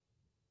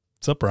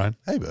What's up, Brian?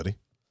 Hey, buddy.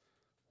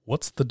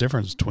 What's the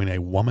difference between a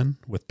woman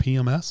with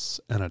PMS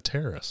and a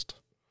terrorist?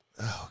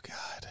 Oh,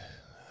 God.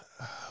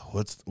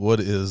 What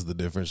is the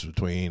difference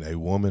between a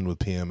woman with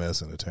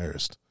PMS and a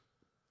terrorist?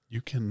 You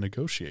can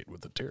negotiate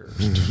with a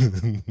terrorist.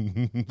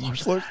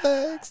 Floor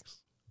snacks.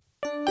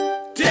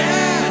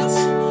 Dads,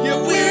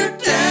 yeah, we're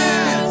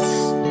dads.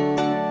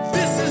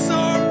 This is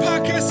our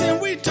podcast and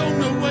we don't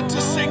know what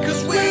to say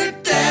because we're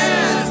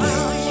dads.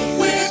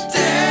 We're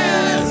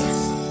dads.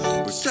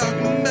 We're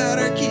talking about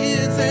our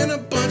kids and a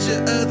bunch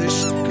of other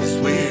shit because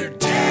we're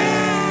dads.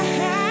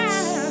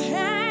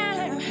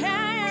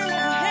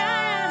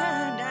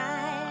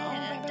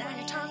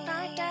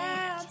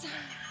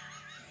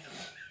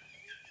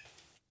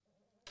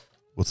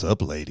 What's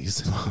up,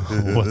 ladies?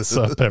 What's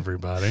up,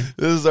 everybody?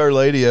 This is our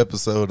lady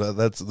episode.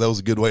 That was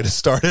a good way to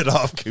start it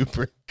off,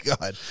 Cooper.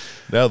 God.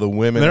 Now the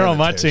women. They're on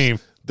my team.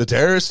 The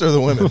terrorists or the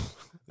women?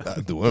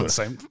 The women.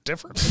 Same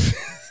difference.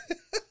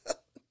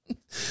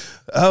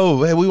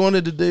 Oh, hey, we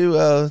wanted to do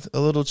a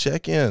little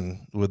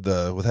check-in with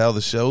how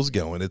the show's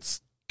going. It's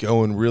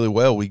going really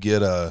well. We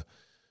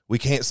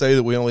can't say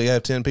that we only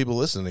have 10 people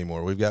listening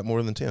anymore. We've got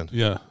more than 10.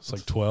 Yeah, it's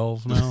like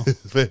 12 now.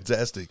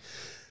 Fantastic.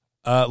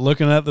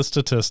 Looking at the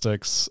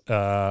statistics,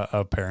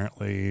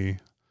 apparently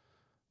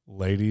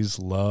ladies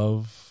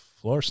love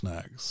floor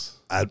snacks.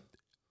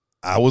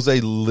 I was a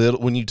little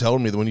when you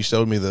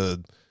showed me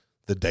the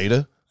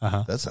data.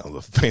 Uh-huh. That sounds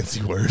a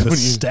fancy word. The when you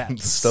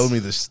stats. showed me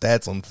the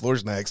stats on floor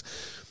snacks,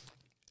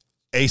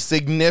 a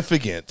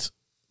significant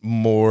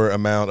more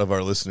amount of our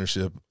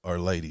listenership are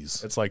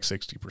ladies. It's like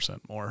 60%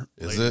 more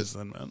Is ladies it?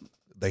 than men.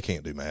 They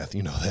can't do math,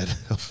 you know that.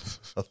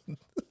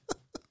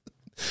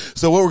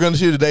 So what we're going to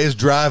do today is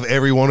drive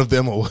every one of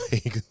them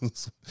away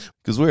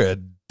because we're a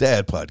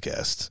dad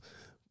podcast.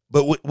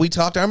 But we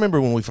talked. I remember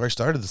when we first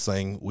started this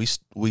thing, we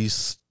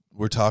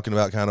were talking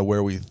about kind of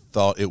where we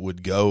thought it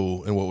would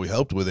go and what we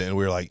hoped with it, and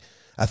we were like,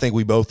 I think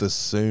we both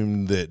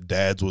assumed that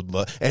dads would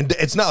love. And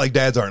it's not like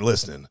dads aren't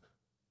listening.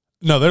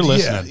 No, they're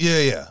listening.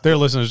 Yeah. They're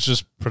listening. It's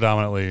just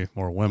predominantly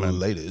more women.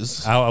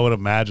 Ladies. I would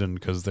imagine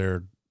because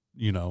they're,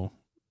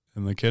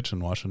 in the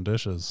kitchen washing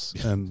dishes,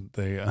 and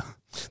they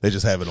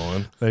just have it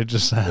on. They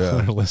just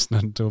they're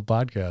listening to a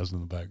podcast in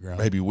the background.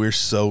 Maybe we're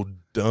so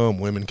dumb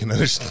women can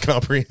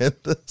comprehend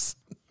this.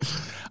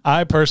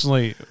 I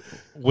personally,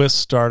 with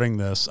starting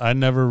this, I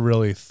never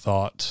really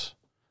thought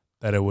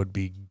that it would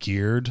be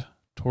geared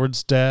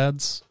towards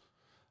dads.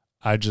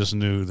 I just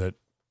knew that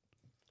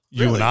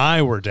you and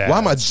I were dads. Why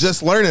am I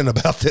just learning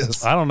about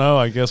this? I don't know.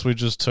 I guess we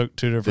just took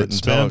two different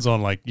spins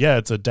on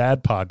it's a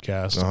dad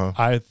podcast. Uh-huh.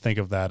 I think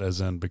of that as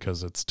in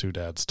because it's two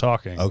dads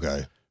talking.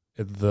 Okay.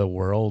 The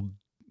world,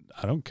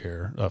 I don't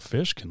care. A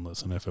fish can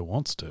listen if it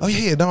wants to. Oh,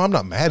 yeah. No, I'm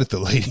not mad at the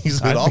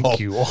ladies at all. I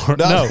think you are.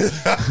 No.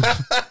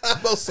 I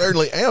most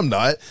certainly am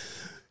not.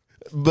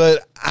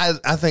 But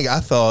I think I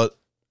thought,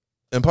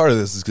 and part of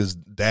this is because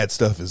dad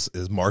stuff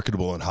is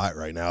marketable and hot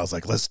right now. I was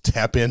like, let's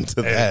tap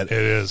into that. It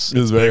is.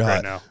 It's very hot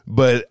right now.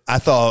 But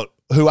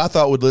who I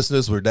thought would listen to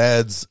this were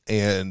dads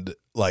and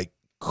like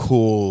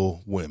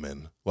cool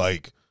women,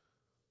 like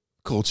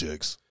cool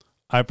chicks.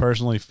 I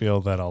personally feel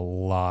that a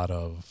lot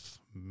of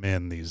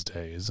men these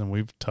days, and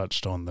we've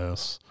touched on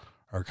this,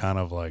 are kind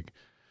of like,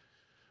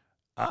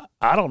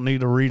 I don't need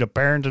to read a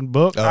parenting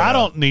book. I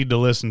don't need to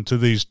listen to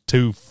these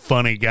two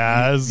funny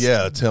guys.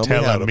 Yeah, tell me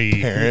how to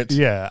parent.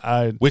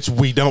 Yeah, which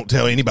we don't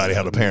tell anybody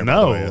how to parent.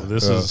 No,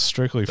 this is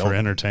strictly for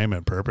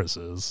entertainment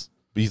purposes.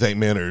 But you think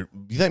men are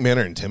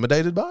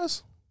intimidated by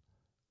us?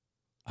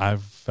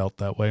 I've felt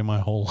that way my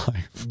whole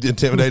life.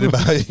 Intimidated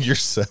by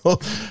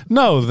yourself?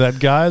 No, that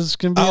guys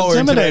can be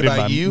intimidated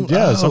by you.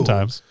 Yeah,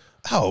 sometimes.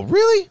 Oh,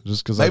 really?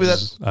 Just because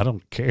I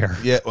don't care.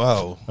 Yeah,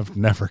 wow. I've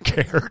never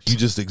cared. You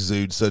just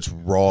exude such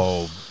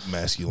raw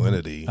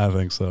masculinity. I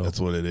think so. That's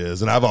what it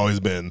is. And I've always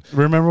been.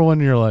 Remember when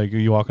you're like,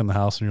 you walk in the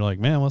house and you're like,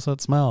 man, what's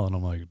that smell? And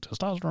I'm like,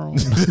 testosterone.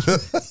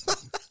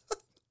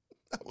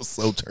 I was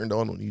so turned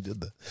on when you did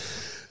that.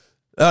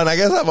 And I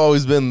guess I've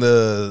always been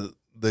the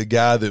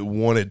guy that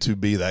wanted to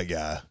be that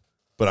guy.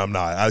 But I'm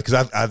not,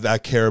 because I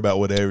care about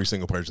what every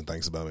single person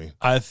thinks about me.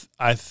 I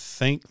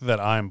think that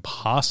I'm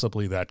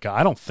possibly that guy.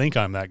 I don't think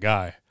I'm that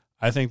guy.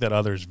 I think that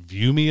others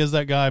view me as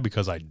that guy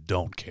because I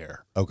don't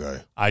care. Okay.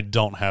 I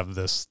don't have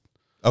this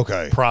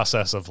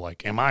process of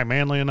like, am I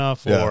manly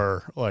enough? Yeah.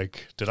 Or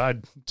like,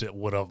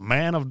 would a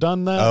man have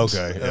done that?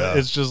 Okay. Yeah.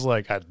 It's just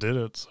like, I did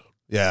it. So.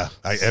 Yeah,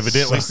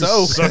 evidently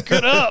so. Suck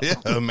it up. Yeah,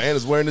 a man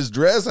is wearing his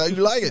dress. How you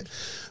like it?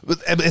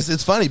 But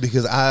it's funny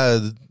because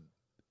I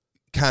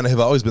kind of have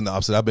always been the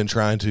opposite. I've been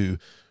trying to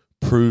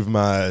prove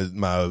my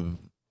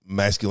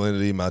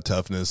masculinity, my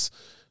toughness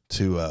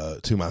to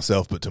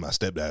myself, but to my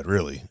stepdad,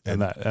 really.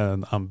 And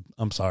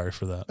I'm sorry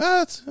for that.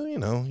 That's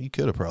you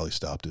could have probably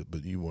stopped it,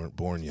 but you weren't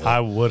born yet.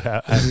 I would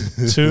have.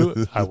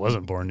 I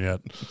wasn't born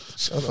yet.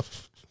 Shut up.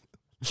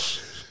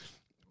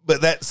 But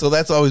that's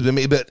always been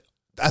me. But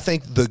I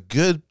think the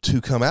good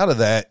to come out of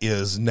that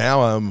is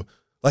now I'm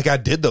like, I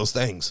did those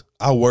things.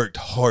 I worked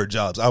hard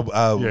jobs.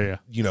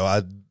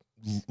 I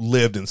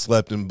lived and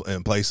slept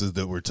in places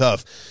that were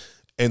tough.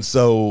 And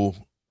so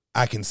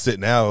I can sit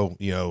now,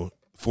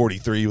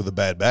 43 with a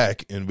bad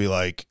back and be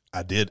like,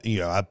 I did,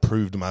 I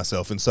proved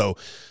myself. And so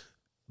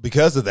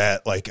because of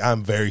that, like,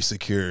 I'm very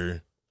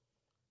secure.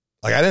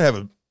 Like, I didn't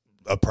have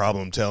a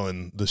problem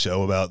telling the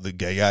show about the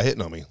gay guy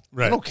hitting on me.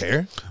 Right. I don't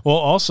care. Well,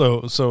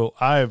 also, so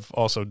I've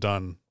also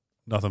done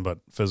nothing but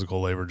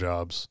physical labor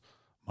jobs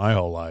my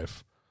whole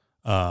life.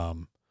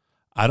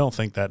 I don't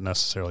think that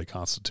necessarily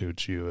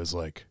constitutes you as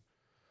like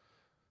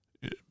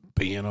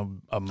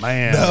being a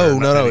man.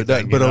 No, it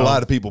doesn't. But a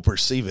lot of people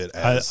perceive it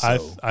as.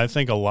 I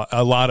think a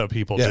lot of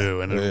people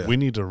do, and we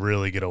need to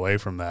really get away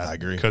from that. I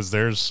agree, because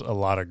there's a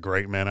lot of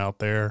great men out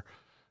there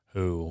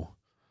who,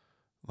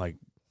 like,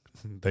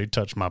 they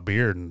touch my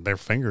beard and their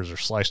fingers are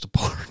sliced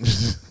apart.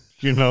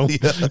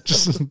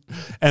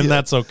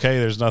 That's okay.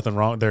 There's nothing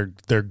wrong.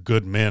 They're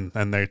good men,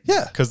 and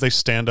because they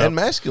stand up and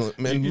masculine.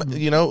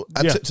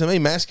 To me,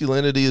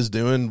 masculinity is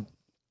doing.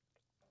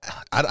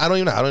 I don't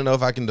even know. I don't know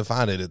if I can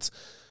define it.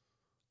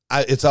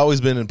 It's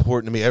always been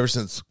important to me ever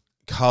since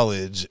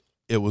college.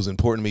 It was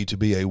important to me to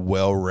be a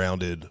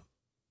well-rounded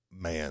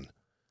man,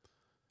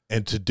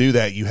 and to do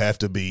that, you have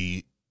to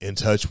be in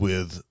touch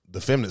with the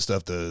feminine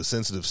stuff, the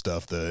sensitive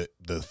stuff, the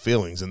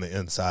feelings and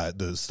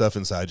the stuff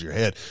inside your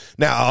head.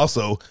 Now,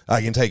 also,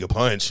 I can take a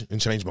punch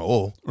and change my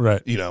oil.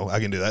 Right. I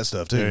can do that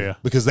stuff too.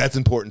 Because that's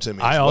important to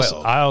me. I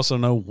also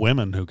know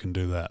women who can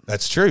do that.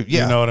 That's true.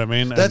 Yeah. You know what I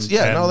mean? That's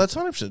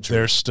 100% true.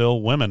 They're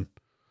still women.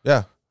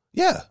 Yeah.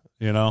 Yeah.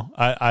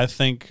 I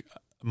think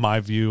my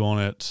view on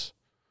it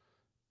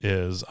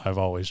is I've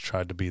always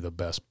tried to be the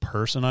best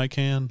person I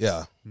can.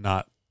 Yeah.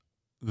 Not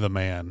the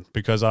man,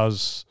 because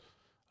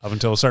up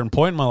until a certain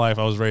point in my life,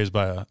 I was raised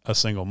by a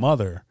single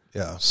mother.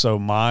 Yeah. So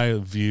my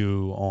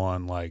view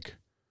on, like,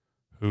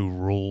 who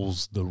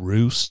rules the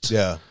roost,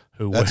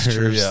 who wears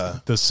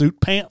the suit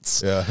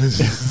pants,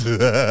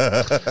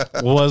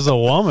 was a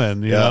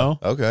woman, you know?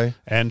 Okay.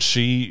 And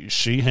she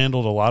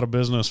handled a lot of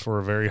business for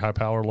a very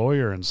high-power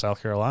lawyer in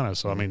South Carolina.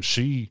 So, I mean,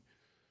 she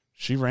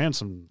ran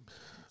some...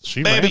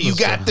 Baby, you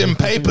got them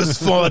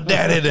papers for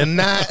daddy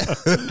tonight.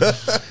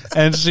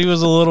 And she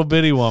was a little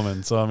bitty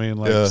woman. So, I mean,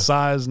 like,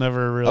 size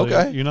never really,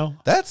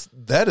 That's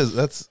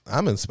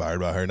I'm inspired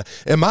by her.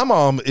 And my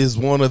mom is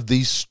one of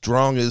the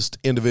strongest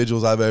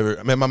individuals I've ever,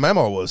 I mean, my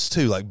mama was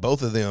too. Like,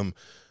 both of them,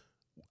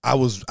 I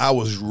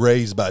was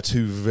raised by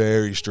two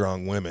very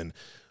strong women,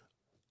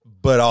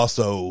 but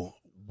also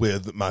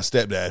with my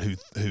stepdad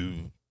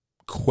who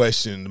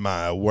questioned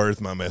my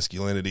worth, my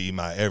masculinity,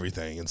 my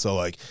everything. And so,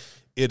 like,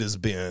 it has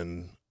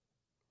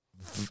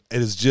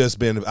just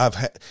been,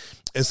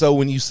 and so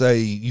when you say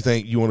you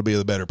think you want to be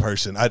a better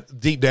person,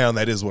 deep down,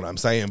 that is what I'm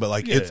saying. But,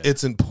 like,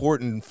 it's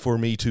important for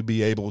me to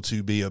be able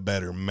to be a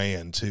better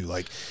man too.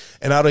 Like,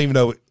 and I don't even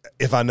know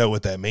if I know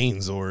what that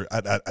means, or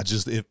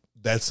if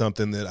that's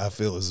something that I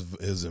feel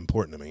is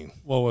important to me.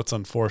 Well, what's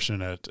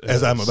unfortunate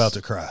as I'm about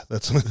to cry.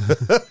 That's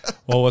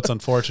well, what's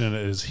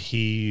unfortunate is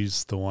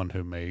he's the one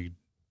who made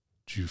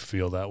you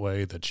feel that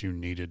way, that you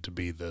needed to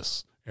be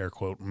this air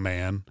quote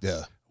man.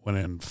 Yeah. When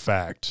in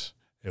fact,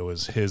 it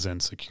was his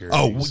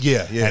insecurities.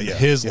 And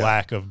his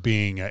lack of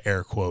being an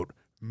air quote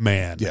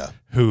man. Yeah.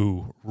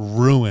 Who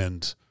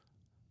ruined,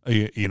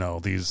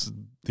 these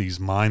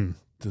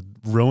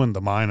ruined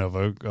the mind of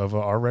a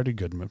already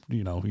good,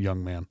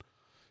 young man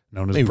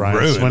known as Brian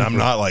Swinford. I'm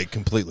not, like,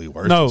 completely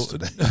worthless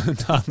today. No,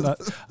 I'm not.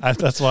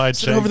 That's why I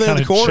changed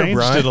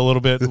it a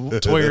little bit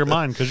to where your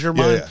mind, because your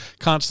mind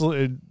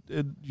constantly.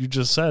 You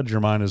just said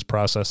your mind is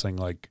processing,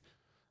 like,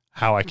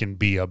 how I can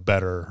be a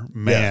better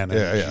man.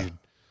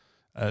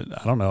 I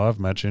don't know. I've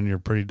met you, and you're a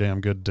pretty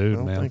damn good dude,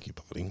 man. Thank you,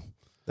 buddy.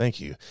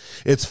 Thank you.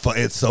 It's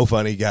so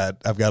funny.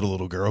 I've got a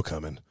little girl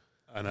coming.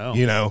 I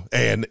know.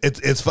 And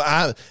it's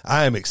I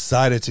am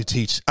excited to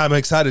teach. I'm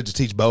excited to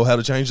teach Bo how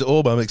to change the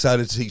oil, but I'm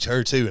excited to teach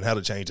her too and how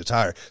to change a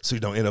tire, so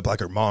you don't end up like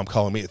her mom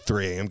calling me at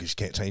 3 a.m. because you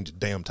can't change a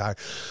damn tire.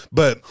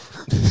 But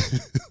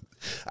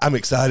I'm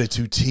excited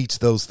to teach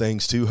those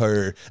things to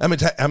her. I'm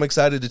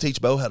excited to teach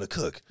Bo how to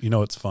cook. You know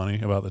what's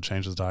funny about the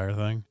change the tire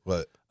thing?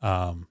 What?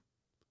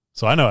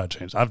 So I know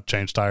I've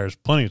changed tires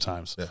plenty of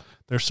times. Yeah.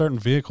 There's certain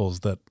vehicles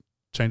that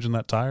changing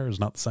that tire is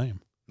not the same.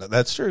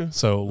 That's true.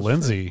 So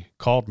Lindsay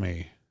called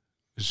me.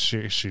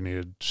 She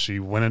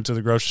went into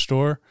the grocery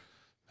store,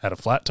 had a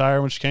flat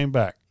tire when she came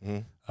back.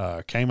 Mm-hmm.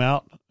 Came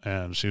out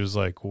and she was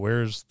like,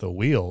 "Where's the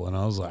wheel?" And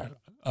I was like,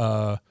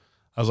 all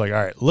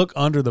right, look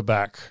under the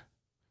back.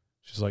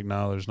 She's like,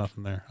 "No, there's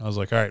nothing there." I was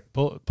like, "All right,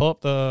 pull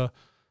up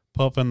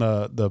in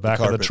the back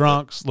of the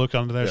trunks, look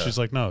under there." Yeah. She's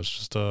like, "No, it's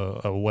just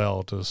a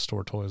well to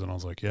store toys." And I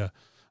was like, "Yeah."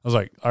 I was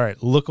like, "All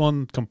right, look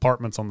on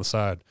compartments on the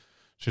side."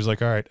 She's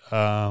like, "All right,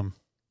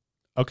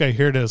 okay,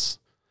 here it is.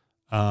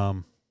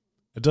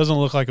 It doesn't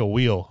look like a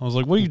wheel." I was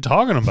like, "What are you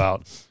talking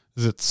about?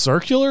 Is it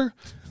circular?"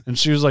 And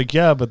she was like,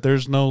 "Yeah, but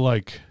there's no,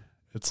 like,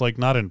 it's like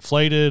not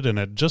inflated, and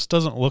it just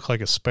doesn't look like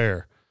a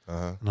spare."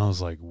 Uh-huh. And I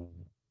was like,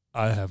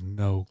 I have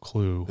no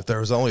clue. If there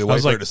was only a way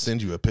for her to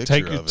send you a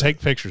picture of it. Take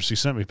pictures. She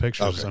sent me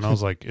pictures, okay. And I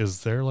was like,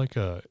 "Is there like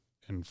a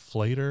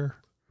inflator?"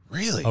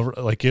 Really?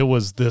 Like, it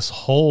was this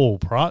whole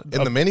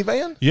in the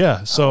minivan?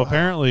 Yeah. So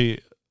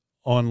apparently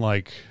on,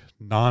 like,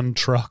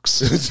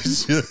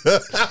 non-trucks,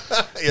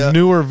 Yeah.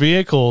 newer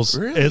vehicles.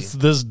 Really? It's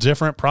this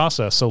different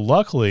process. So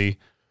luckily,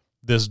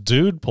 this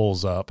dude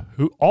pulls up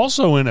who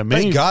also in a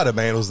Thank God a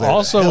man was there. to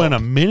also in a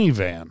help.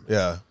 minivan.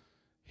 Yeah.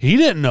 He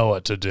didn't know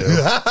what to do,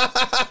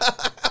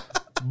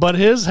 but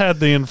his had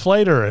the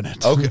inflator in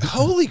it. Okay.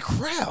 Holy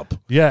crap.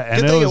 Yeah,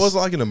 and Good thing it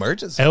wasn't like an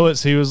emergency.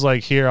 he was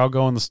like, here, I'll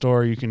go in the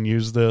store. You can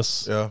use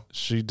this. Yeah.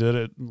 She did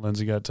it.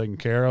 Lindsay got it taken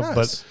care of.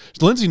 Nice.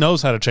 But Lindsay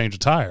knows how to change a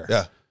tire.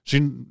 Yeah. She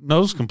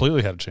knows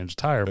completely how to change a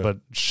tire. But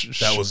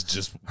That was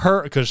just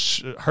her,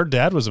 because her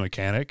dad was a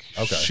mechanic.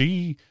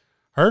 Okay.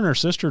 Her and her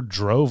sister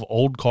drove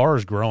old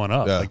cars growing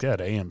up. Yeah. Like they had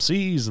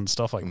AMCs and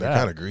stuff like they're that.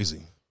 kind of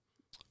greasy.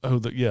 Oh,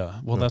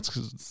 yeah. Well, that's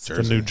 'cause it's the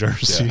Jersey. New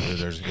Jersey. Yeah, New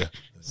Jersey. Yeah.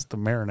 It's the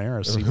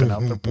marinara seeping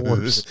out their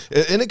pores.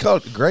 And it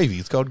called gravy.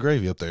 It's called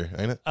gravy up there,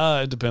 ain't it?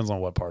 It depends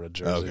on what part of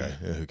Jersey. Okay.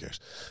 Yeah, who cares?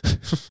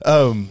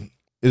 It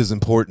is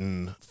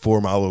important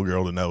for my little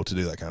girl to know to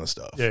do that kind of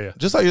stuff. Yeah, yeah.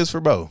 Just like it is for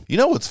Bo. You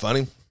know what's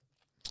funny?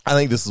 I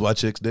think this is why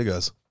chicks dig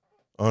us.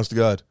 Honest to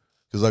God.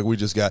 Because like we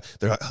just got,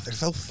 they're like, oh, they're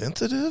so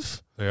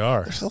sensitive. They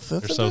are. They're so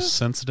sensitive. They're so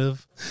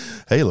sensitive.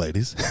 Hey,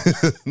 ladies.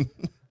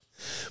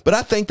 But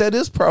I think that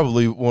is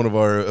probably one of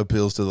our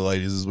appeals to the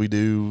ladies is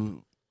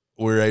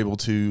we're able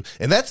to,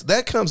 and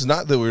that comes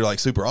not that we're like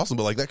super awesome,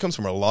 but like that comes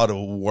from a lot of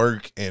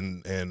work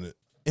and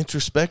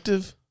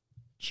introspective.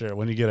 Sure.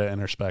 When you get an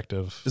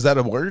introspective. Is that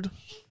a word?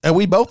 And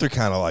we both are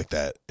kind of like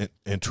that,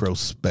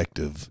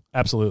 introspective.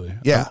 Absolutely.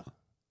 Yeah.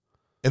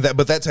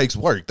 But that takes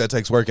work. That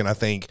takes work. And I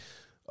think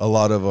a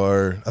lot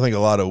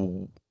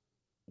of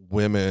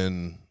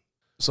women.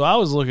 So I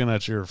was looking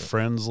at your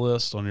friends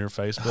list on your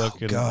Facebook. Oh,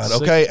 and God.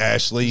 Okay,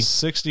 Ashley.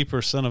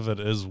 60% of it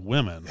is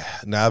women.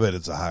 Nah, I bet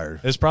it's a higher.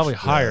 It's probably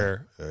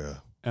higher. Yeah.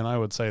 And I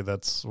would say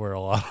that's where a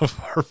lot of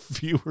our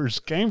viewers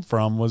came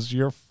from, was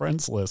your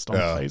friends list on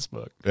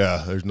Facebook.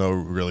 Yeah. There's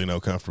really no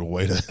comfortable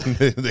way to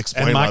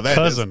explain And my why that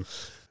cousin.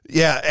 is.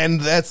 Yeah.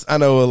 And I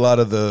know a lot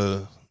of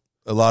the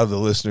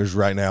listeners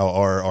right now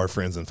are our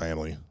friends and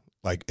family.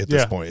 Like at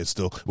this point, it's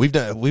still, we've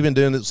been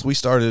doing this. We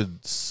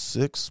started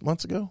 6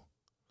 months ago.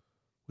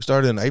 We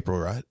started in April,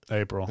 right?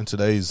 April. And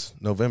today's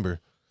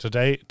November.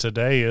 Today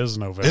is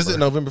November. Is it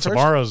November 1st?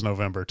 Tomorrow's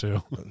November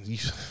too.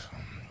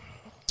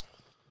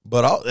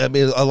 But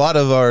a lot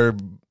of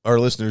our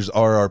listeners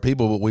are our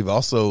people, but we've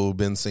also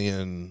been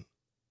seeing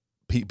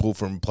people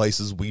from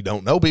places we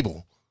don't know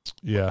people.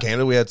 Yeah.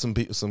 Canada, we had some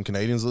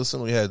Canadians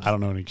listen. I don't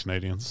know any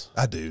Canadians.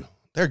 I do.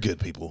 They're good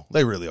people.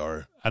 They really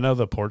are. I know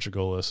the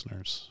Portugal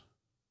listeners.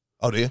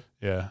 Oh, do you?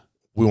 Yeah.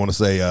 We want to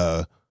say,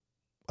 I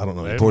don't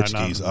know, in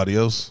Portuguese,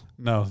 adios.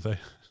 No,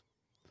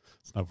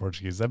 it's not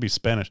Portuguese. That'd be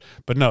Spanish.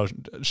 But no,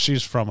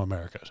 she's from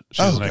America.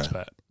 She's an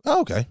expat.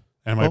 Oh, okay.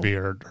 And it might be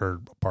her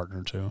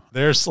partner too.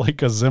 There's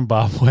like a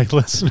Zimbabwe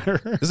listener.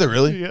 Is it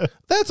really? Yeah.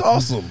 That's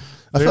awesome.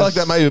 I feel like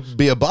that might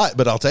be a bot,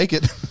 but I'll take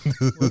it.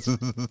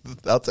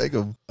 I'll take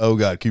them. Oh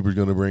God, Cooper's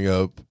going to bring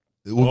up.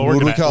 Well, we're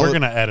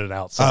going to edit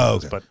out some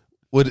of this, but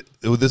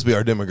would this be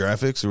our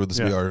demographics or would this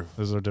be our?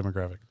 This is our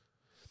demographic.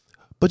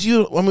 But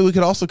we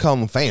could also call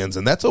them fans,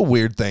 and that's a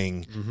weird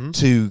thing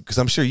too, because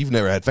I'm sure you've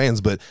never had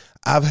fans, but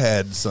I've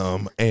had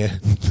some,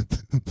 and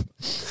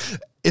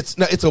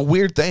it's a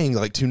weird thing,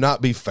 like to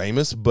not be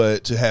famous,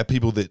 but to have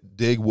people that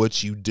dig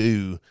what you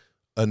do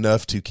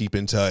enough to keep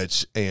in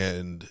touch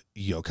and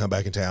come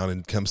back in town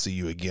and come see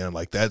you again.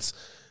 Like that's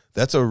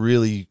a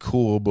really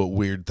cool but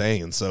weird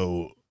thing. And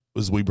so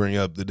as we bring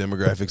up the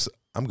demographics,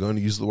 I'm going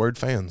to use the word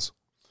fans.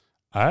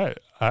 I've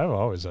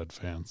always had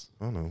fans.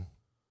 I don't know.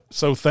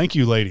 So thank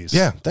you, ladies.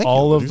 Yeah, thank you,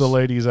 all of ladies. the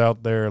ladies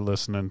out there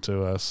listening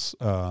to us.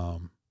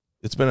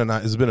 It's been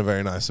a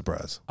very nice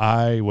surprise.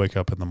 I wake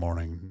up in the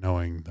morning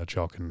knowing that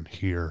y'all can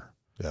hear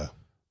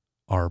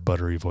our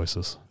buttery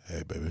voices.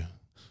 Hey, baby.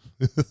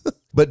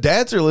 But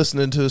dads are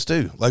listening to us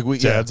too. Like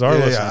dads are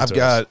listening. I've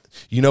got.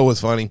 You know what's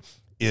funny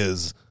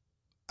is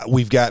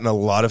we've gotten a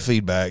lot of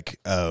feedback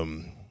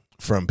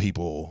from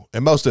people,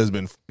 and most of it's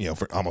been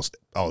for almost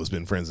all it's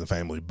been friends and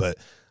family. But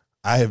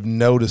I have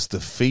noticed the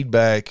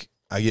feedback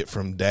I get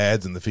from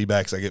dads and the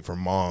feedbacks I get from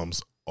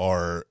moms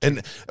are,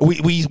 and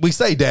we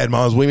say dad,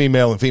 moms, we mean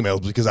male and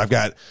females because I've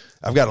got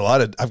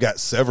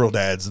several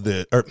dads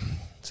that are.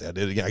 See, I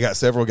did it again. I got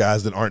several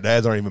guys that aren't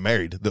even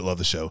married that love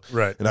the show.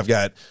 Right. And I've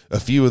got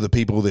a few of the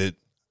people that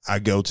I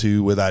go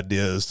to with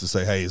ideas to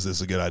say, hey, is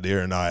this a good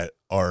idea or not,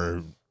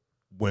 are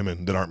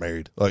women that aren't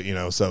married. Like,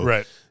 so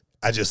right.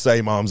 I just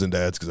say moms and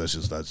dads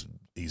because that's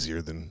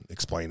easier than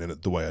explaining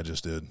it the way I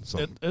just did.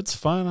 So it's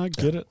fine. I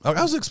get it.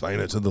 I was explaining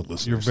it to the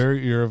listeners.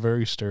 You're a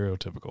very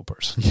stereotypical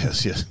person.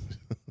 Yes.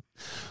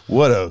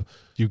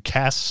 You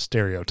cast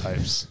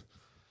stereotypes.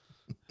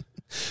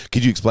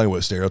 Could you explain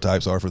what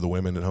stereotypes are for the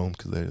women at home?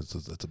 Because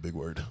that's a big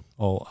word.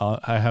 Well,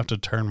 I have to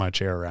turn my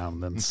chair around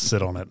and then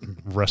sit on it and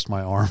rest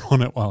my arm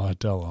on it while I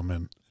tell them.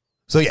 And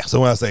so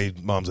when I say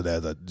moms and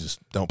dads, I just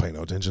don't pay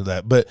no attention to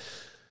that. But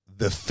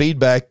the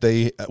feedback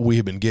we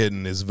have been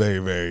getting is very,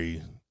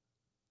 very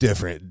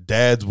different.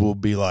 Dads will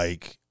be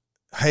like,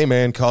 "Hey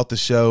man, caught the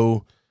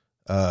show,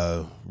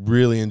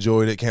 really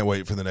enjoyed it. Can't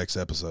wait for the next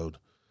episode."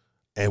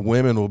 And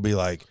women will be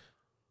like,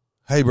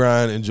 hey,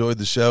 Brian, enjoyed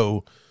the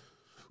show,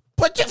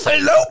 but the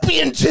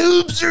fallopian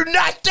tubes are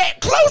not that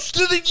close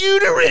to the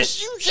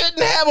uterus. You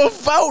shouldn't have a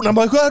vote. And I'm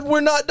like, God,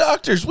 we're not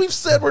doctors. We've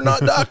said we're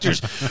not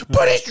doctors.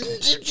 But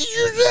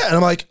and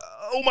I'm like,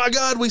 oh, my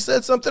God, we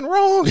said something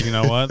wrong. You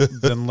know what?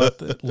 Then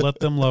let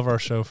them love our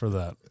show for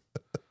that.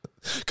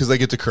 Because they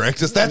get to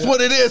correct us. That's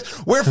what it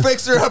is. We're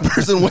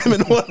fixer-uppers and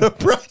women want to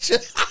approach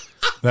it.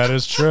 That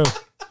is true.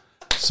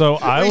 So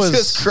I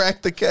just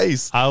cracked the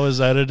case. I was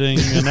editing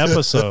an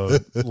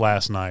episode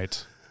last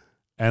night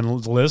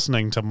and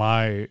listening to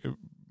my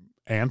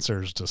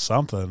answers to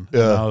something.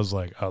 Yeah. And I was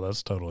like, oh,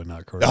 that's totally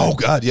not correct. Oh,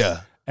 God,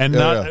 yeah. And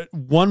not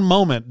one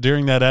moment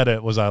during that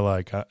edit was I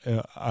like,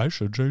 I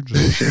should change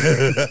this.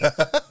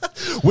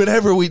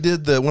 Whenever we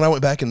did when I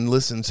went back and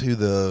listened to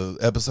the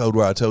episode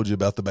where I told you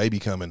about the baby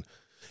coming,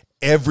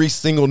 every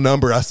single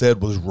number I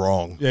said was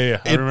wrong.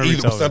 Yeah. I remember you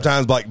telling me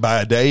sometimes like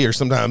by a day or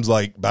sometimes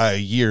like by a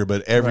year,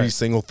 but every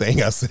single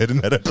thing I said in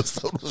that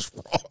episode was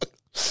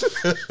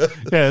wrong.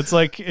 Yeah, it's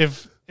like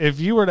if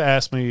you were to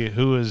ask me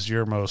who is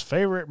your most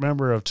favorite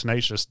member of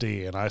Tenacious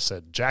D, and I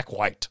said Jack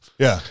White.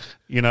 Yeah.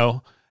 You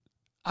know,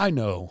 I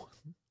know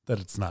that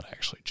it's not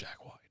actually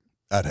Jack White.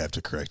 I'd have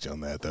to correct you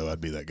on that, though.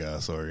 I'd be that guy.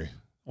 Sorry.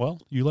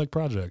 Well, you like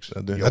projects.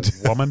 I do. You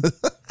woman.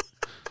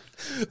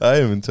 I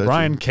am in touch.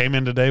 Brian came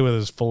in today with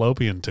his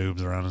fallopian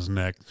tubes around his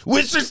neck.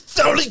 Which is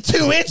only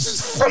 2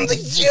 inches from the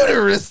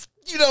uterus.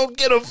 You don't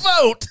get a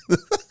vote.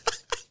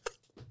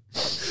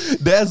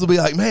 Dads will be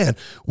like, man,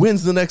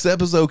 when's the next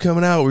episode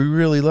coming out? We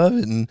really love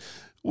it. And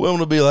women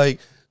will be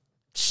like,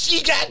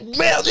 she got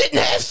mail, didn't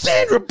have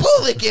Sandra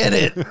Bullock in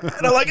it.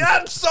 And I'm like,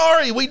 I'm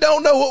sorry, we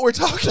don't know what we're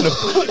talking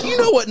about. You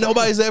know what?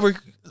 Nobody's ever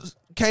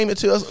came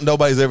into us.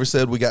 Nobody's ever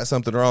said we got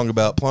something wrong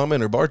about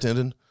plumbing or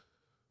bartending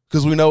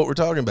because we know what we're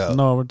talking about.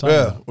 No, we're talking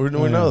about. We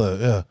know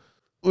that.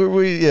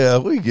 Yeah,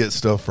 we get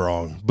stuff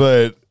wrong,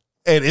 but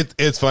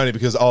it's funny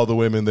because all the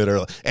women that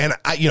are and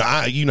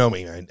you know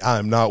me,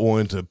 I'm not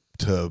one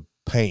to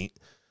paint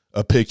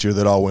a picture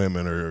that all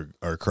women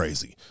are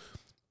crazy,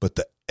 but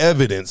the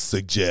evidence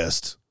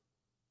suggests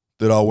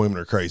that all women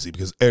are crazy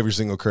because every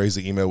single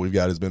crazy email we've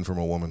got has been from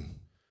a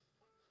woman.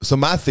 So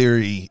my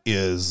theory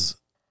is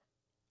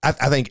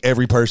I think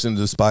every person,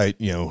 despite,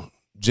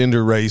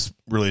 gender, race,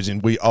 religion,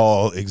 we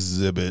all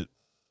exhibit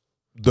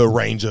the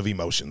range of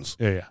emotions.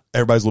 Yeah.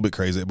 Everybody's a little bit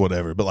crazy,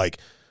 whatever. But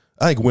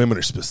I think women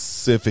are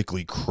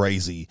specifically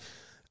crazy,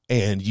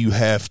 and you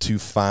have to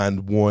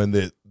find one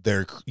that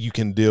you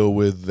can deal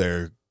with.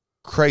 They're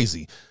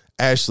crazy.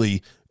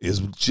 Ashley is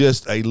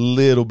just a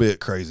little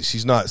bit crazy.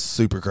 She's not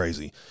super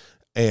crazy.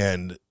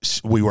 And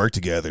we work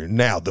together.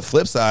 Now, the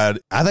flip side,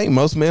 I think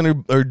most men are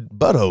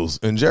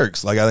buttholes and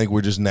jerks. I think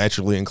we're just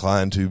naturally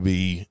inclined to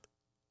be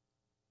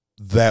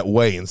that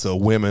way. And so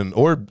women,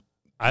 or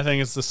I think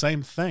it's the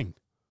same thing.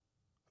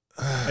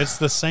 It's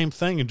the same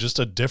thing in just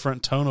a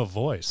different tone of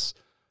voice.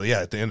 Yeah,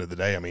 at the end of the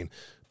day,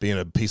 being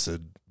a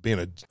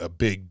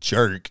big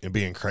jerk and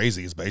being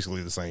crazy is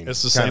basically the same.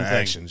 It's the same thing.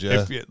 Actions,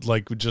 yeah.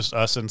 If just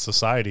us in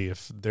society,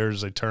 if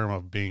there's a term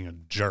of being a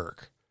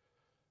jerk,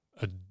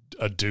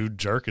 a dude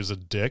jerk is a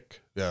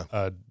dick. Yeah.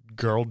 A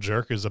girl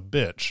jerk is a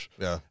bitch.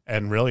 Yeah.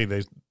 And really,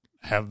 they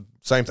have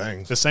same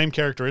things. The same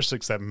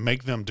characteristics that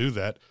make them do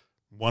that.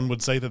 One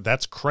would say that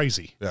that's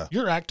crazy. Yeah.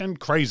 You're acting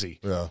crazy.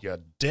 Yeah. You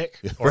dick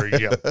or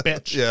you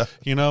bitch. Yeah.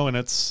 And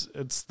it's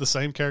the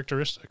same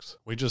characteristics.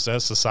 We just,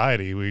 as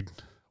society,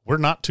 we're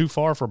not too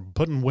far from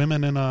putting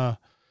women in a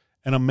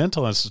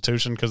mental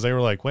institution because they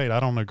were like, wait,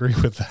 I don't agree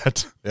with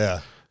that.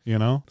 Yeah.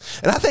 And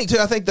I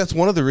think that's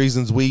one of the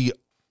reasons we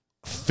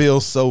feel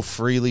so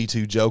freely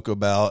to joke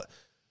about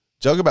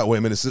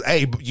women. It's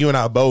hey, you and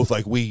I both,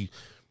 we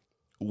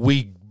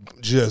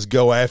just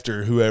go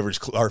after whoever's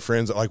our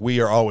friends.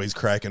 We are always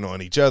cracking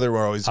on each other.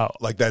 We're always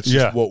that's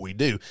just what we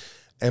do.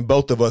 And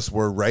both of us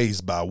were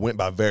raised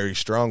by very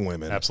strong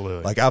women.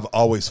 Absolutely. I've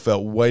always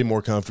felt way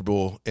more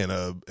comfortable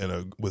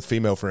with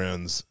female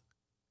friends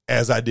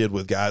as I did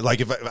with guys.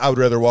 If I would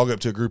rather walk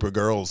up to a group of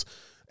girls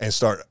and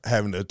start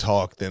having to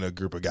talk than a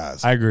group of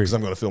guys. I agree. Because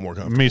I'm going to feel more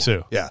comfortable. Me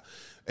too. Yeah.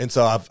 And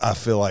so I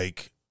feel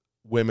like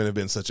women have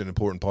been such an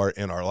important part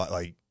in our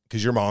life.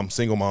 Because your mom,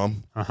 single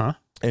mom,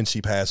 and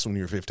she passed when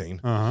you were 15.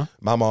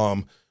 My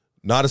mom,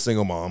 not a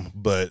single mom,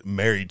 but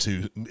married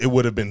to.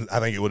 I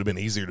think it would have been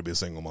easier to be a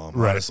single mom,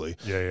 right. Honestly.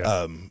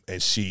 Yeah.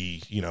 And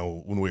she,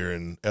 when we were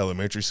in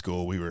elementary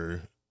school, we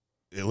were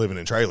living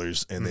in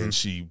trailers, and then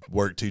she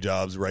worked 2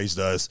 jobs, raised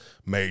us,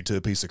 married to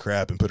a piece of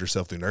crap, and put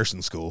herself through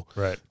nursing school.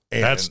 Right.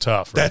 And that's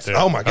tough. That's there.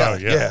 oh my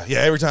God. Oh, yeah. Yeah.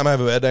 Every time I have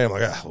a bad day, I'm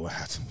like,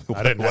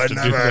 I didn't have to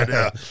do that.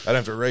 Yeah. I'd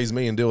have to raise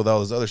me and deal with all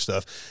this other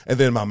stuff. And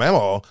then my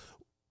mama,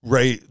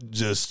 my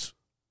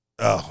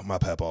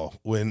papaw,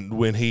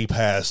 when he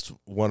passed,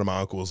 one of my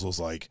uncles was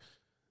like,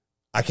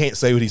 I can't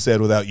say what he said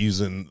without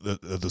using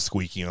the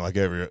squeak,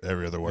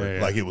 every other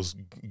word. Yeah. It was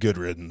good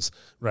riddance.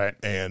 Right.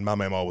 And my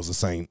mama was a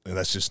saint, and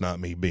that's just not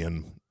me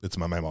it's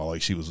my mama.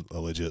 She was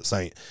a legit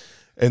saint.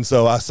 And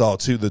so I saw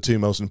the two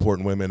most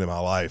important women in my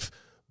life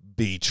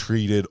be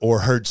treated, or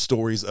heard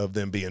stories of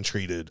them being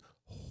treated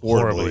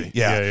horribly.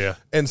 Yeah.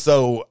 And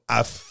so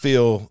I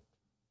feel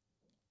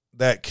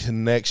that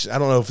connection. I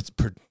don't know if it's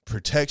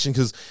protection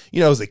because,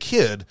 as a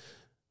kid,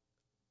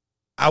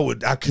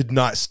 I could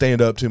not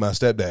stand up to my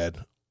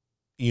stepdad,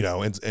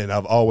 and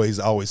I've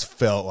always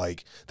felt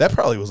like that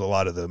probably was a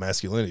lot of the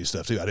masculinity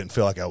stuff too. I didn't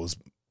feel like I was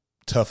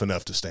tough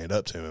enough to stand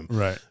up to him.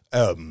 Right.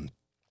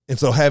 And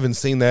so having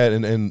seen that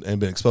and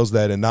been exposed to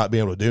that and not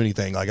being able to do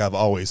anything, like I've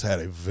always had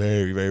a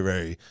very, very,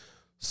 very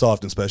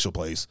soft and special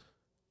place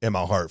in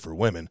my heart for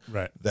women.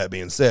 Right. That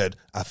being said,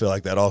 I feel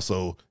like that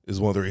also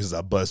is one of the reasons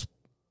I bust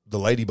the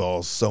lady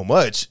balls so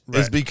much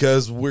is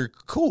because we're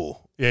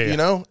cool.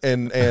 Yeah.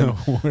 And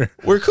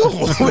we're cool.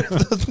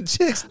 The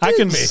chicks I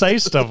can me. say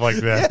stuff like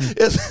that.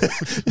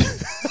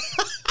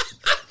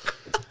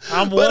 Yeah,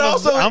 I'm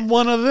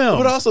one of them.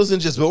 But also,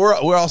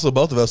 we're also,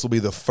 both of us will be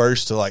the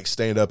first to like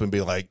stand up and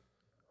be like,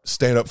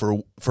 stand up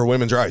for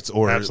women's rights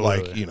or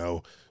Absolutely.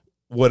 like,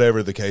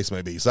 whatever the case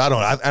may be. So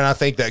I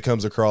think that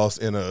comes across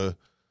in a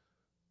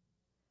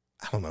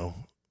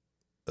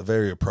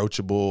very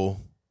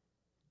approachable,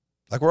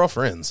 like we're all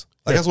friends.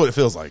 Like that's what it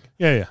feels like.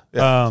 Yeah.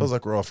 Yeah. It feels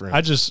like we're all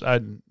friends.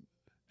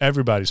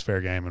 Everybody's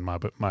fair game in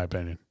my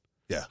opinion.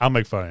 Yeah. I'll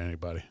make fun of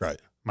anybody. Right.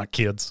 My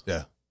kids.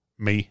 Yeah.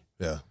 Me.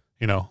 Yeah.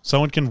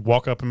 Someone can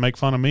walk up and make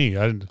fun of me.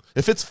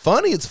 If it's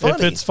funny, it's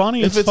funny. If it's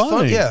funny, it's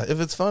funny. Yeah. If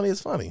it's funny,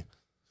 it's funny.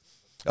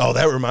 Oh,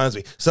 that reminds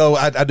me. So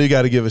I do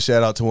got to give a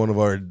shout out to one of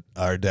our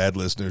dad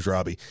listeners,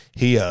 Robbie.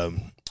 He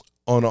on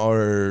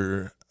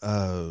our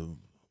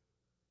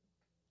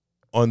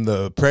on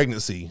the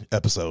pregnancy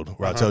episode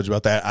where I told you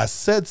about that, I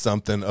said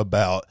something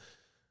about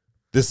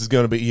this is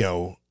going to be,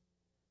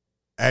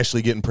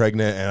 Ashley getting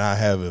pregnant and I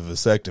have a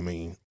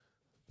vasectomy.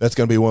 That's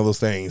going to be one of those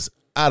things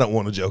I don't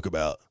want to joke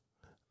about.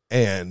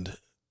 And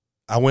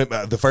I went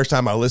the first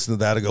time I listened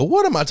to that, I go,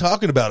 what am I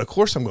talking about? Of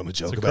course I'm going to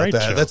joke about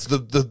that. Joke. That's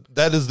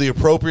that is the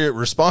appropriate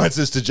response,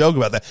 is to joke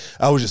about that.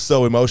 I was just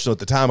so emotional at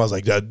the time. I was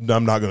like, I'm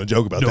not going to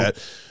joke about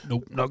that.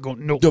 Nope, not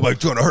going. Nope.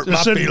 Nobody's going to hurt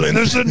my feelings.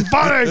 This isn't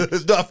funny.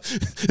 It's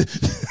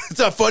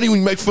not funny when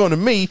you make fun of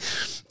me.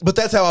 But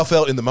that's how I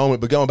felt in the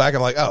moment. But going back,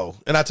 I'm like, oh.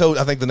 And I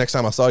think the next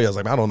time I saw you, I was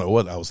like, I don't know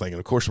what I was thinking.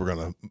 Of course we're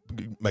going to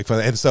make fun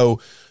of that. And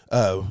so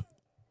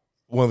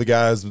one of the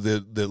guys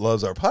that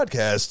loves our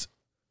podcast,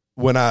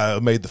 when I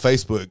made the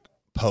Facebook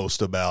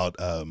post about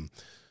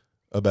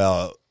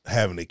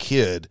having a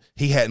kid,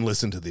 he hadn't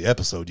listened to the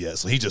episode yet,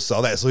 so he just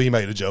saw that. So he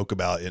made a joke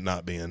about it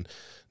not being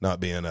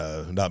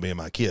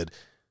my kid.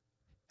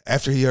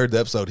 After he heard the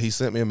episode, he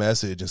sent me a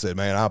message and said,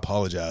 "Man, I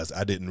apologize.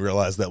 I didn't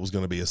realize that was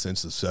going to be a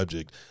sensitive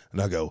subject."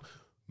 And I go,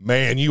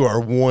 "Man, you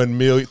are 1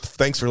 million.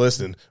 Thanks for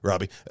listening,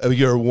 Robbie.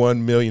 You're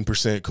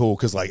 1,000,000% cool."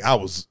 Because like I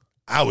was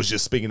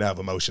just speaking out of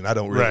emotion. I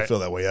don't really feel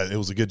that way. It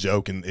was a good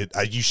joke, and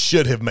you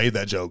should have made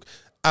that joke.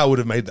 I would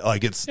have made that,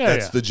 like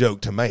that's the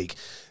joke to make.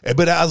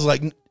 But I was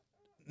like,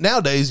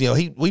 nowadays,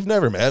 we've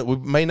never met, we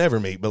may never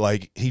meet, but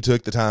like he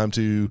took the time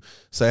to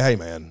say, "Hey,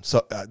 man,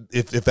 so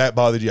if that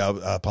bothered you,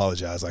 I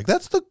apologize." Like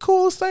that's the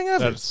coolest thing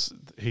ever. That's a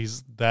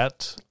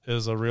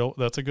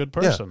good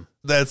person.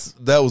 Yeah,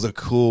 that was a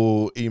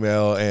cool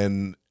email,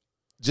 and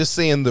just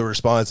seeing the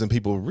response and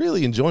people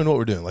really enjoying what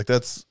we're doing. Like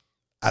that's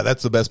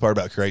the best part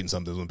about creating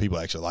something, is when people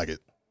actually like it.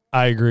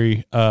 I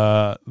agree.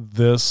 We're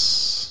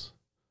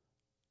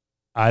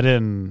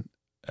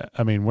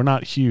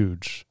not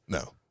huge.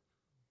 No.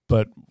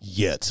 But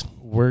yet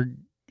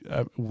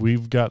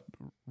we've got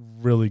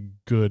really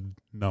good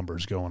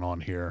numbers going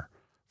on here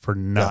for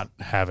not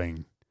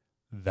having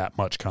that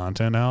much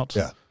content out.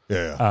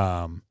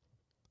 Yeah.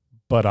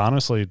 But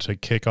honestly, to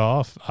kick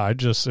off, I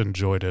just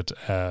enjoyed it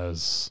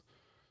as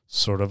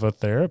sort of a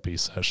therapy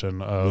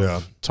session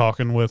of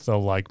talking with a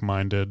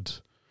like-minded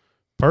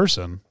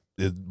person.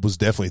 It was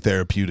definitely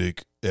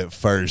therapeutic at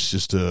first,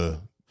 just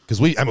because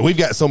we've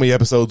got so many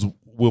episodes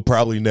we'll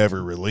probably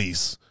never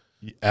release.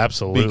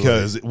 Absolutely.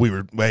 Because we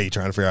were trying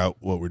to figure out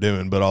what we're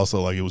doing, but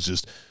also like it was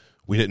just,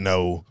 we didn't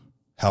know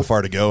how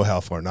far to go, how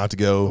far not to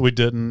go. We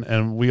didn't,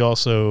 and we've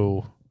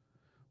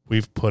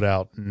put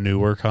out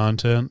newer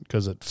content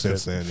because it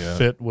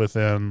fit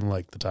within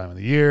like the time of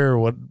the year,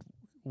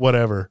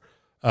 whatever.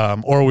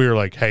 Or we were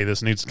like, hey,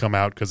 this needs to come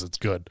out because it's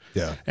good.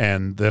 Yeah.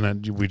 And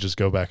then we just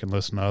go back and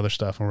listen to other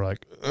stuff, and we're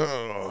like,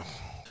 ugh.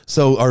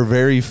 So our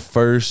very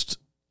first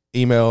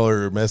email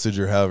or message,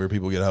 or however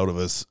people get a hold of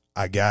us,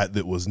 I got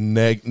that was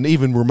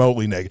even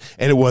remotely negative.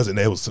 And it wasn't.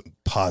 It was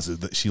positive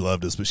that she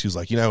loved us. But she was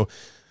like, I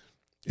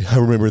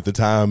remember at the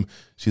time,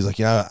 she's like,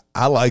 I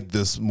like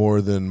this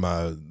more than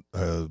my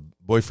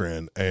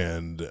boyfriend.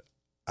 And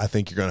I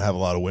think you're going to have a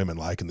lot of women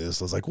liking this.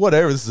 I was like,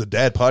 whatever. This is a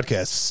dad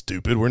podcast,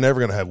 stupid. We're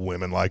never going to have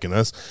women liking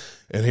us.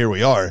 And here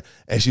we are.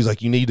 And she's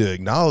like, you need to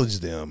acknowledge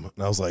them.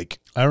 And I was like,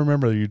 I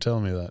remember you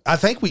telling me that. I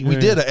think we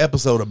did an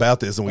episode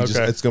about this, and it's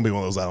going to be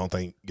one of those I don't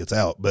think gets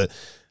out. But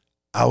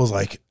I was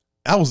like,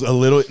 I was a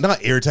little,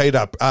 not irritated.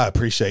 I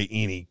appreciate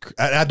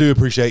I do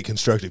appreciate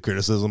constructive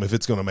criticism. If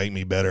it's going to make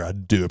me better, I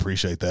do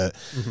appreciate that.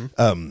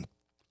 Mm-hmm.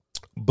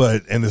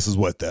 And this is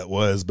what that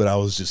was. But I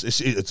was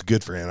just, it's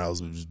good for him. I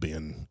was just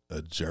being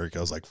a jerk.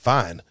 I was like,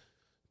 fine,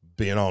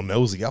 being all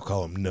nosy. I'll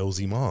call them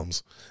nosy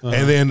moms. Uh-huh.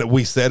 And then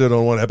we said it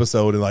on one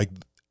episode, and like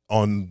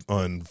on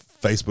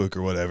Facebook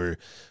or whatever.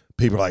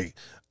 people are like,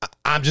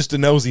 I'm just a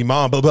nosy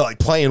mom, but like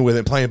playing with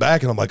it, playing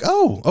back, and I'm like,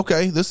 oh,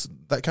 okay,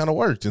 that kind of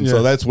worked. And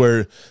so that's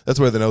where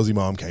the nosy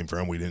mom came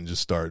from. We didn't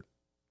just start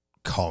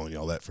calling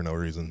y'all that for no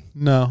reason.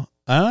 No,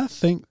 I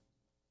think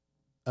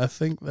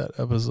that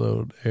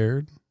episode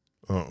aired.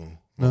 I don't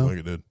think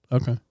it did.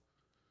 Okay. I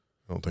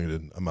don't think it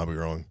did. I might be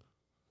wrong.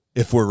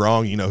 If we're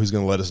wrong, you know who's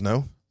going to let us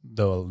know?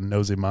 The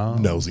nosy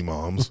mom. Nosy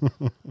moms.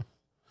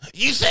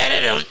 You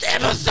said it was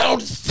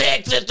episode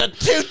 6 at the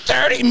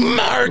 2:30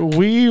 mark.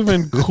 We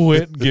even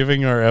quit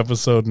giving our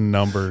episode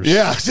numbers.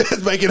 Yeah,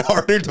 just make it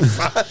harder to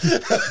find.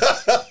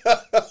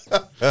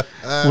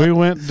 We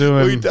went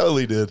doing. We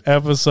totally did.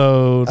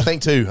 Episode. I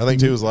think 2. I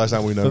think 2 was the last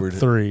time we numbered it.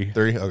 3.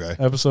 3? Okay.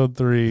 Episode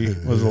 3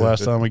 was the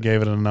last time we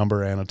gave it a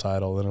number and a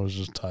title. Then it was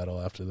just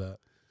title after that.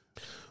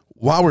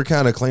 While we're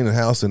kind of cleaning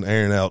house and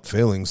airing out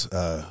feelings,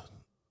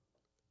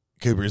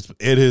 Cooper,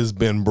 it has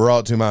been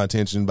brought to my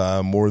attention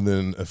by more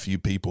than a few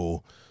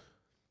people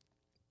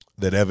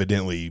that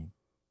evidently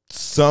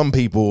some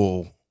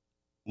people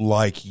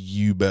like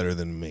you better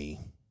than me.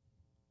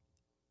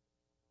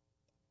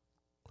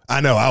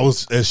 I know. I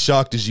was as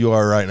shocked as you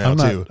are right now,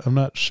 too. I'm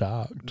not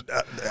shocked.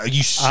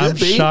 You should I'm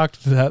be.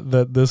 shocked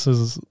that this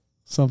is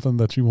something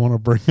that you want to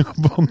bring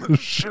up on the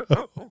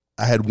show.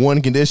 I had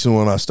one condition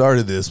when I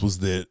started this was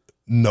that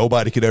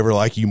nobody could ever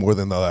like you more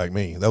than they like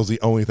me. That was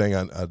the only thing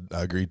I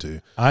agreed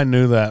to. I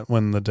knew that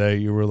when the day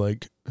you were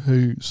like,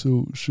 "Hey,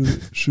 so should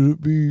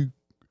it be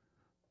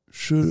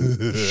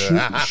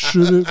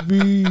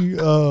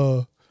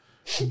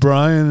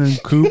Brian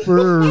and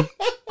Cooper or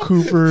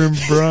Cooper and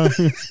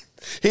Brian?"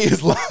 He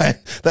is lying.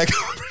 That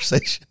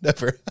conversation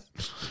never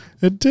happened.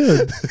 It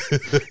did.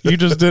 You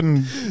just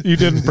didn't. You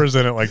didn't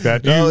present it like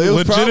that. No, you it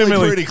was probably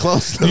pretty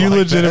close to you like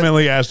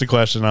legitimately asked a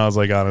question. I was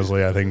like,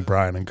 honestly, I think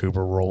Brian and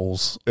Cooper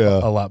rolls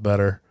a lot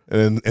better.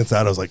 And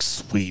inside, I was like,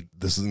 sweet,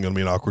 this isn't going to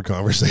be an awkward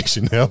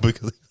conversation now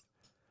because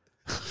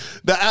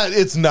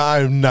it's not. I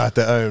am not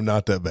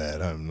that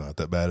bad. I'm not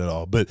that bad at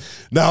all. But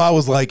no, I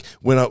was like,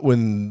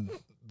 when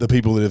the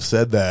people that have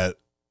said that,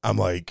 I'm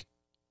like,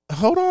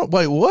 hold on,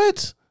 wait,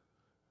 what?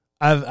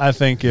 I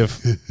think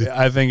if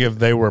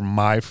they were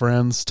my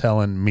friends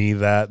telling me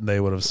that, they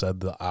would have said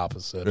the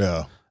opposite.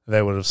 Yeah,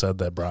 they would have said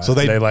that Brian. So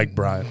they like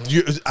Brian.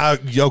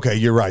 Okay,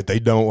 you're right. They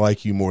don't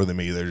like you more than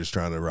me. They're just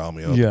trying to rile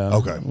me up. Yeah.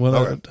 Okay. Well,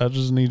 okay. I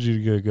just need you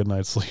to get a good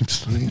night's sleep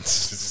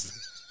tonight.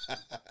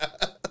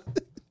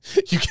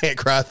 You can't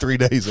cry 3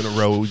 days in a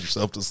row with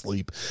yourself to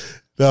sleep.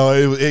 No,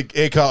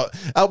 it caught.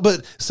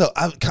 But so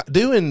I'm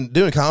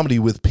doing comedy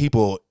with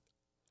people.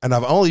 And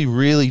I've only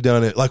really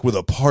done it like with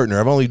a partner.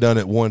 I've only done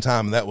it one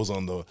time, and that was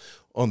on the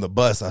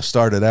bus. I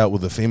started out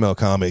with a female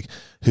comic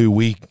who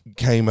we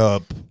came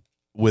up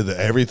with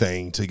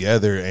everything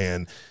together,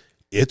 and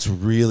it's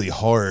really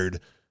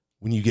hard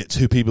when you get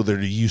two people that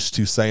are used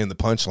to saying the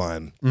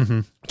punchline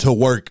to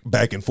work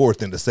back and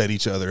forth and to set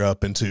each other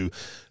up and to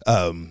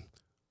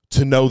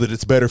know that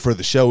it's better for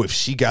the show if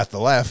she got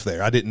the laugh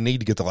there. I didn't need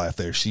to get the laugh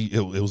there.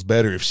 It was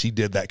better if she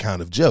did that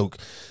kind of joke,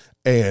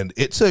 and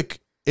it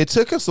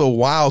took us a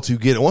while to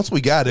get it. Once we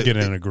got it, get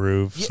in a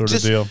groove sort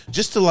of deal.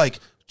 Just to like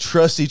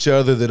trust each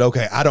other that,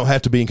 okay, I don't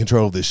have to be in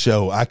control of this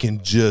show. I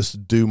can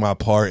just do my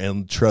part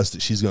and trust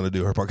that she's going to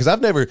do her part. Because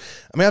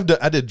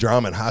I did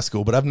drama in high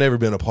school, but I've never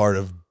been a part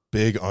of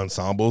big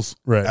ensembles.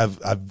 Right.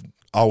 I've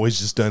always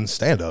just done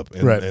stand up,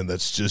 and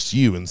that's just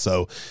you. And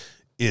so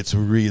it's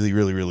really,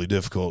 really, really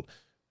difficult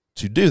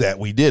to do that.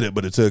 We did it,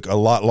 but it took a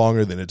lot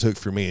longer than it took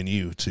for me and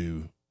you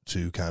to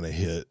kind of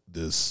hit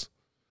this,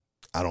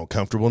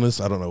 comfortableness.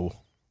 I don't know.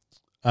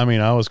 I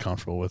mean, I was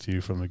comfortable with you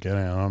from the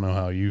beginning. I don't know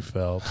how you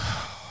felt.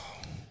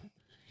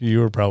 You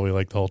were probably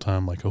like the whole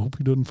time, like, I hope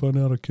he doesn't find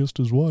out I kissed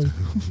his wife.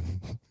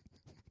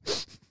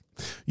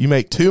 You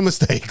make 2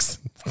 mistakes.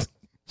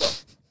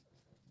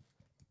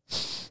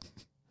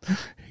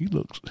 He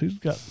looks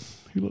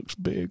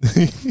big.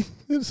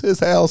 It's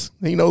his house.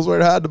 He knows where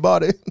to hide the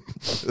body.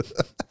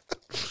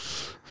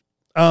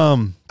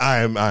 I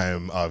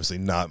am obviously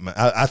not.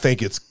 I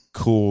think it's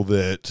cool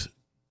that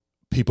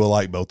people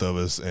like both of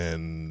us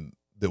and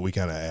that we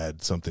kind of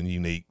add something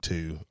unique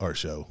to our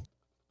show.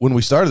 When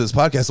we started this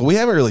podcast, we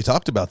haven't really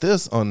talked about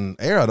this on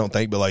air, I don't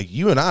think, but like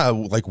you and I,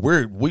 like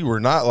we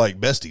were not like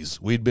besties.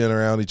 We'd been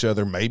around each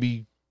other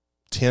maybe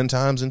 10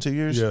 times in 2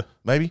 years. Yeah.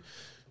 Maybe.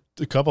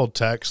 A couple of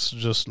texts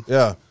just.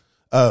 Yeah.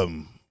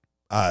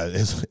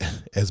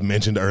 As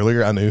mentioned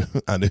earlier, I knew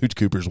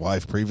Cooper's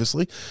wife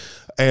previously.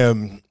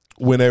 And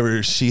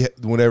whenever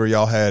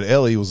y'all had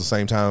Ellie, it was the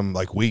same time,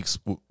 like weeks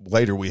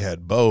later, we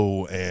had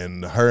Bo,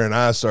 and her and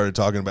I started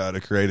talking about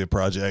a creative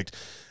project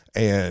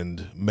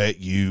and met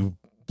you,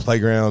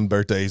 playground,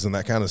 birthdays, and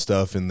that kind of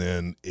stuff. And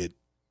then it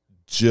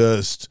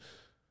just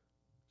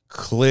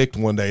clicked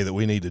one day that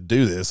we need to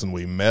do this, and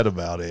we met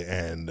about it.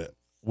 And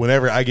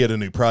whenever I get a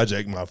new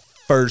project, my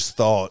first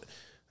thought,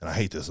 and I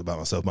hate this about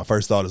myself, my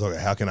first thought is,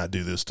 okay, how can I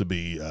do this to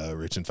be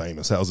rich and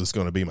famous? How's this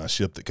going to be my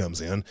ship that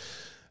comes in?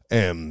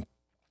 And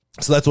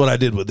so that's what I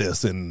did with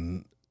this.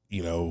 And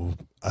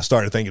I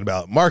started thinking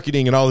about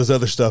marketing and all this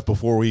other stuff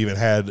before we even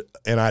had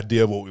an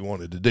idea of what we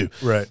wanted to do.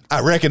 Right.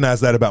 I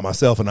recognize that about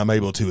myself, and I'm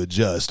able to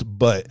adjust.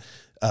 But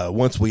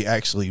once we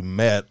actually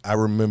met, I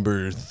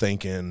remember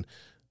thinking,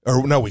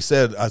 I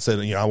said,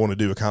 I want to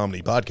do a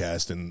comedy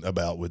podcast and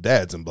about with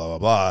dads and blah, blah,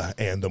 blah.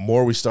 And the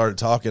more we started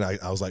talking, I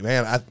was like,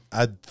 man,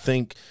 I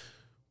think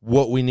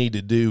what we need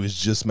to do is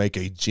just make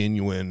a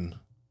genuine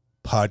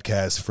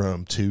podcast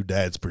from two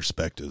dads'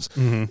 perspectives.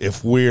 Mm-hmm.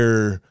 If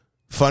we're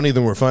funny,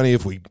 then we're funny.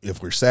 If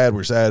we're sad,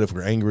 we're sad. If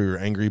we're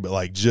angry. But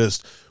like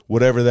just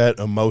whatever that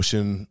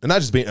emotion, and not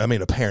just being,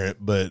 a parent,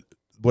 but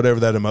whatever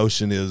that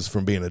emotion is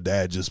from being a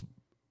dad, just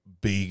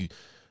be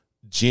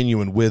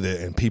genuine with it,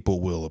 and people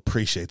will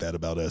appreciate that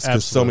about us,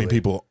 because so many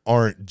people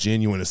aren't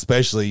genuine,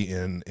 especially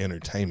in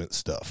entertainment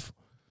stuff.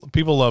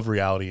 People love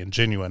reality and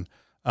genuine.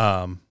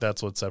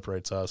 That's what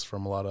separates us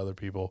from a lot of other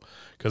people,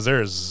 because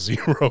there is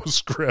zero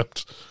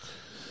script.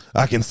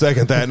 I can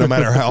second that, no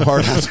matter how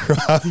hard I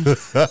try.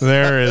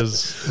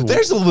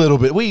 There's a little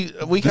bit.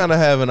 We kind of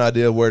have an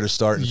idea of where to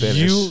start and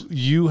finish.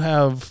 You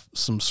have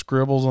some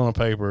scribbles on a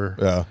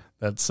paper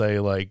that say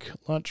like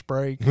lunch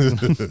break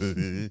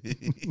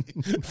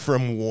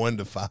from 1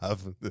 to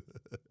 5.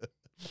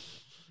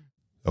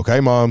 Okay,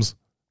 moms,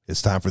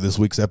 it's time for this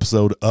week's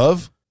episode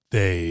of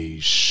They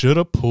Should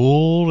Have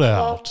Pulled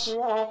Out.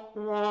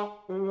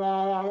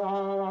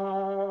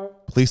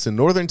 Police in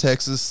northern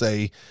Texas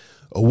say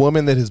a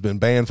woman that has been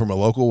banned from a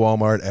local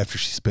Walmart after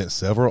she spent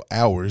several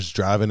hours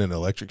driving an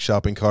electric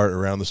shopping cart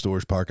around the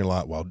store's parking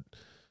lot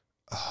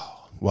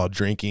while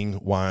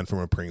drinking wine from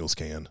a Pringles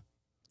can.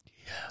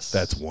 Yes.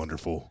 That's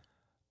wonderful.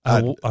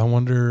 I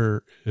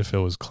wonder if it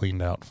was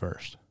cleaned out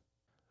first.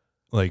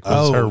 Like,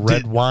 was her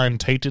red wine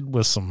tainted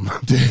with some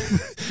some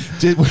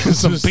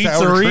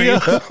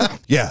pizzeria?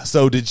 Yeah.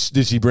 So did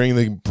she bring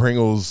the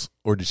Pringles,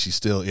 or did she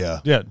steal? Yeah.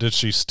 Yeah. Did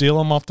she steal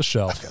them off the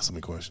shelf? I've got so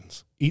many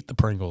questions. Eat the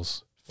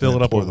Pringles, fill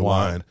it up with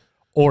wine,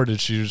 or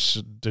did she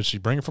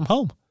bring it from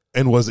home?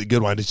 And was it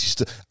good wine? Did she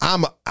steal?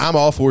 I'm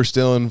all for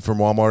stealing from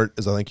Walmart,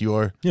 as I think you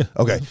are. Yeah.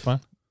 Okay. Fine.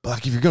 But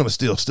like, if you're gonna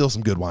steal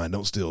some good wine.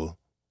 Don't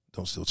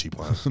steal cheap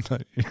wine.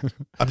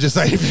 I'm just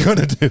saying, if you're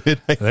going to do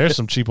it. There's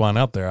some cheap wine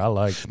out there I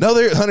like. No,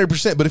 they're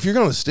 100%. But if you're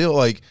going to steal,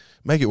 like,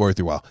 make it worth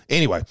your while.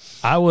 Anyway.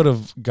 I would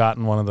have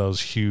gotten one of those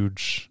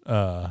huge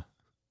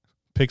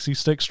pixie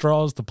stick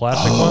straws, the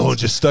plastic ones. Oh,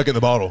 just stuck in the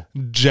bottle.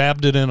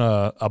 Jabbed it in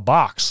a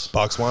box.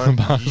 Box wine?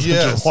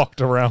 Yes. Just walked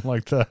around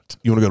like that.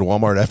 You want to go to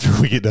Walmart after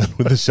we get done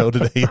with the show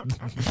today?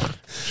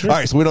 Sure. All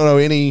right, so we don't know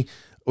any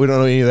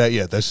of that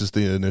yet. That's just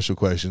the initial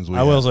questions.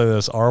 I will say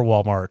this: our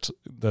Walmart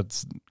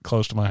that's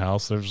close to my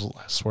house, I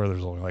swear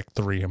there's only like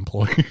 3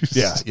 employees.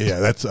 Yeah.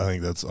 I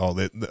think that's all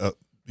that.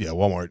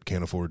 Walmart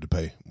can't afford to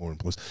pay more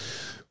employees.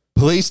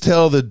 Police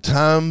tell the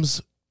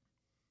Times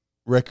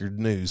Record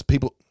News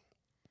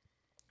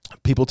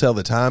People tell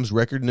the Times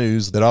Record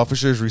News that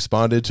officers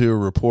responded to a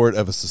report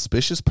of a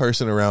suspicious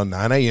person around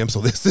 9 a.m.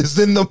 So this is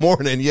in the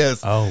morning.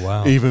 Yes. Oh,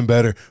 wow. Even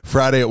better.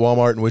 Friday at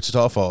Walmart in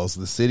Wichita Falls.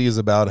 The city is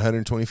about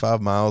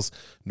 125 miles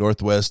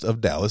northwest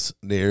of Dallas,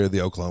 near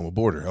the Oklahoma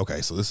border.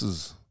 Okay, so this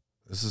is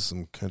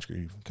some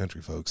country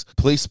folks.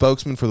 Police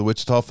spokesman for the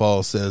Wichita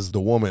Falls says the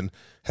woman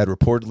had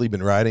reportedly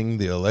been riding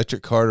the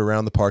electric cart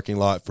around the parking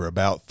lot for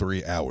about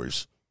 3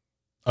 hours.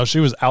 Oh,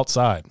 she was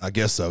outside. I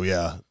guess so,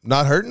 yeah.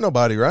 Not hurting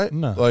nobody, right?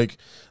 No. Like,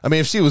 I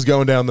mean, if she was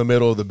going down the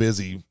middle of the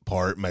busy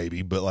part,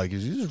 maybe. But, like, if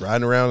she's just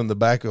riding around in the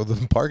back of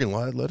the parking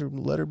lot, let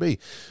her be.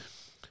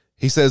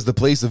 He says the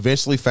police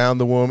eventually found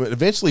the woman.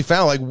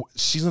 Like,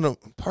 she's in a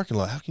parking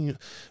lot. How can you?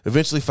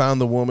 Eventually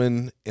found the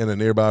woman in a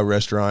nearby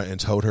restaurant and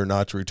told her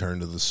not to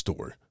return to the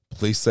store.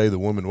 Police say the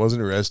woman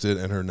wasn't arrested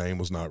and her name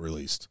was not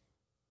released.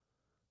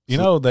 You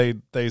know,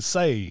 they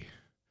say,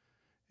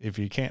 if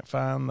you can't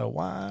find the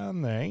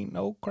wine, there ain't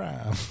no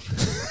crime.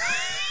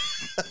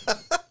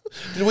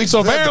 So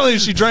apparently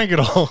she drank it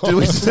all. Did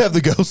we just have the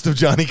ghost of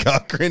Johnny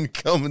Cochran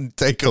come and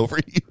take over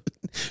you?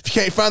 If you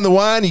can't find the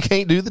wine, you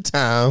can't do the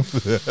time.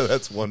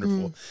 That's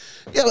wonderful.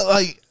 Yeah,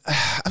 like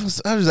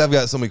I've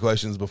got so many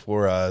questions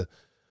before I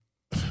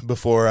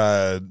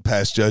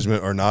pass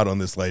judgment or not on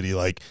this lady.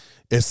 Like,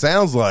 it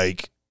sounds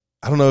like,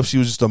 I don't know if she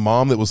was just a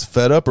mom that was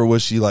fed up, or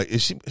was she like,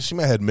 she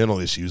might have had mental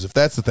issues. If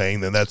that's the thing,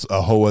 then that's a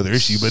whole other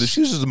issue. But if she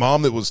was just a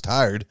mom that was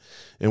tired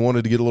and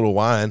wanted to get a little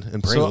wine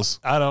and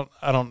Pringles. So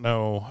I don't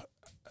know,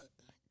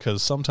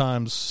 because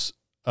sometimes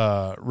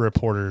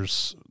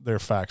reporters, their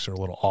facts are a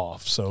little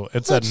off. So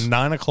it's at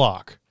 9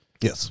 o'clock.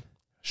 Yes.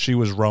 She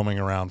was roaming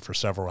around for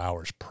several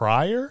hours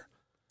prior.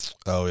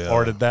 Oh yeah.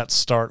 Or did that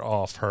start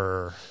off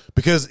her?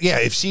 Because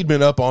if she'd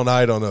been up all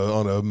night on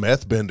a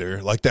meth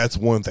bender, like, that's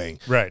one thing,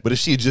 right? But if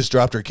she had just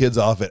dropped her kids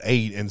off at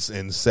 8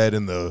 and sat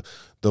in the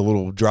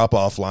little drop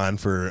off line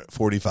for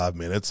 45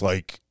 minutes,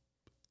 like,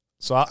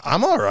 so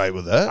I'm all right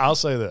with that. I'll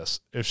say this: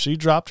 if she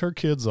dropped her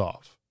kids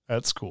off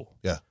at school,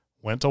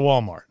 went to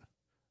Walmart,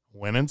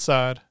 went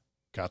inside,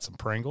 got some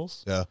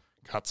Pringles,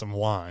 got some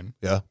wine,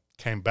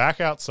 came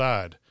back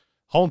outside,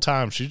 whole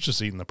time she's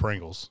just eating the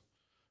Pringles.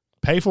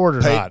 Pay for it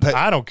or not.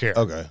 I don't care.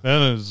 Okay.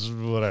 Then it's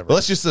whatever. Well,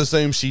 let's just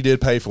assume she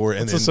did pay for it.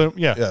 And let's then, assume,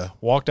 yeah.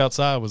 Walked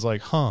outside, was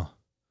like, huh.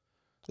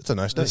 It's a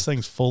nice day. This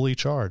thing's fully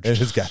charged. And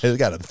it's got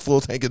a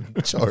full tank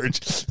of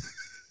charge.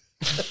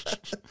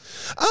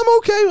 I'm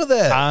okay with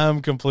that.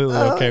 I'm completely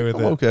okay with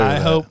it. Okay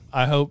with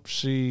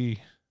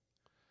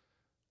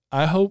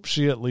I hope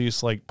she at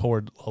least like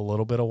poured a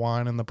little bit of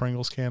wine in the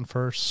Pringles can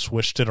first,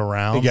 swished it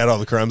around. You got all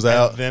the crumbs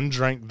out. And then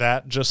drank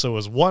that just so it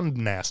was one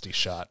nasty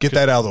shot. Get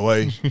that out of the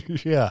way.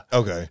 Yeah.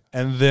 Okay.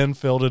 And then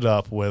filled it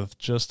up with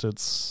just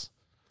its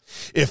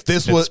pure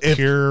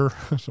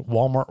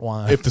Walmart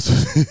wine. If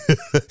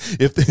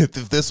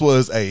this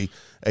was a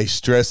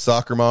stressed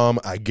soccer mom,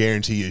 I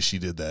guarantee you she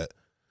did that.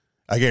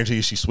 I guarantee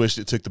you she swished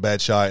it, took the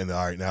bad shot, and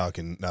all right, now I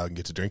can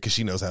get to drink because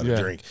she knows how to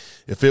drink.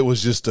 If it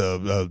was just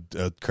a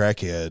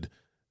crackhead,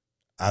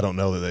 I don't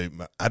know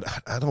that I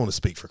don't want to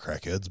speak for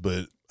crackheads,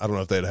 but I don't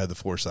know if they'd had the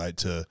foresight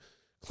to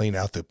clean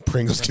out the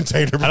Pringles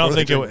container. I don't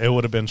think it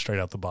would have been straight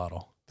out the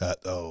bottle.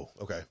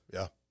 Okay,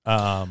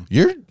 yeah.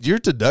 Your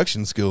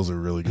deduction skills are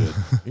really good.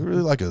 You're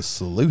really like a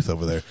sleuth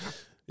over there.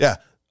 Yeah.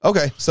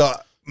 Okay. So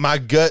my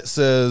gut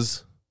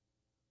says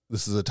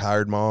this is a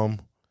tired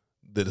mom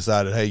that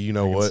decided, hey, you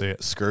know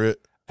what? Screw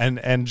it.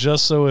 And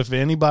just so if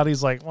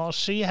anybody's like, well,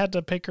 she had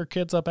to pick her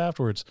kids up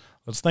afterwards.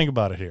 Let's think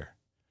about it here.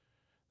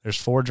 There's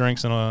 4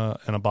 drinks in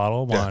a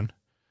bottle of wine. Yeah.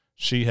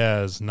 She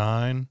has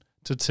 9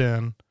 to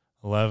 10,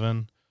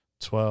 11,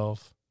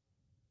 12,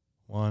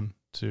 1,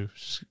 2,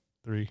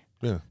 3.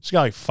 Yeah. She's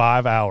got like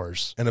 5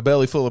 hours. And a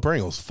belly full of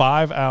Pringles.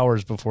 5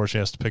 hours before she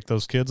has to pick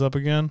those kids up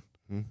again.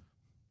 Mm-hmm.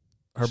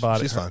 Her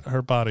body. She's fine.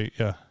 Her body,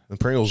 yeah. And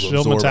Pringles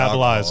she'll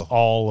metabolize alcohol.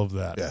 all of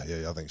that.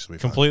 Yeah, I think she'll be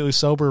completely fine.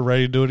 sober,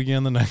 ready to do it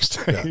again the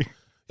next day.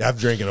 Yeah, I've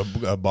drinking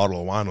a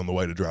bottle of wine on the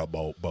way to drop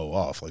Bo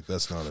off. Like,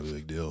 that's not a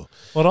big deal.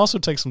 Well, it also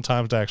takes some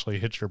time to actually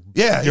hit your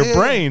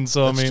brain.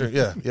 So, that's I mean. True.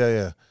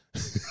 Yeah.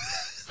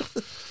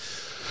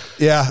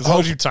 Yeah. As long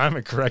as you time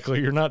it correctly,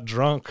 you're not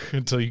drunk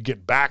until you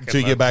get back.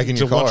 Until you get back in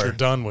your car. Once you're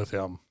done with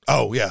him.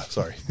 Oh, yeah.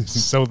 Sorry.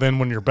 So then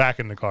when you're back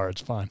in the car,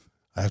 it's fine.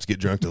 I have to get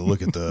drunk to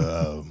look at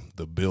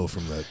the bill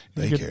from the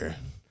daycare.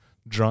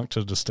 Drunk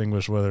to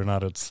distinguish whether or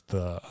not it's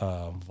the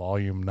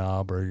volume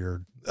knob or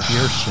your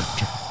gear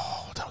shifter.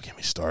 Oh, don't get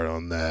me started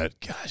on that.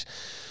 Gosh.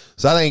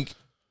 So I think,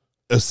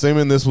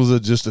 assuming this was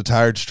just a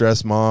tired,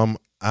 stressed mom,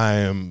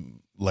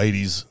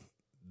 ladies,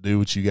 do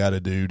what you got to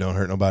do. Don't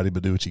hurt nobody,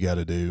 but do what you got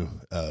to do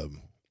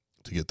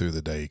to get through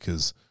the day,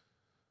 because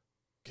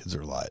kids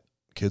are a lot.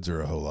 Kids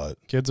are a whole lot.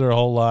 Kids are a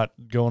whole lot.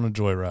 Go on a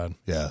joyride.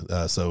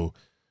 Yeah. So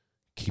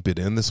keep it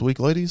in this week,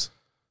 ladies.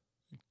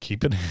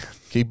 Keep it in.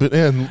 Keep it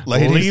in,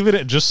 ladies. Leave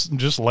it.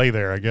 Just lay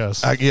there, I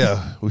guess.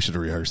 Yeah, we should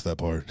have rehearsed that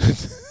part.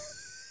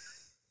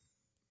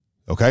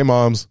 Okay,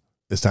 moms,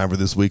 it's time for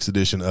this week's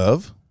edition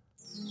of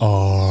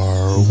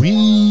Are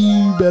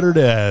We Better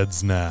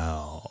Dads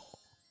Now?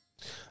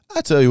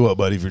 I tell you what,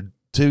 buddy, for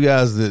two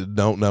guys that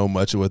don't know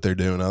much of what they're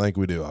doing, I think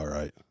we do all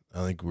right.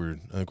 I think we're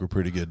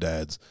pretty good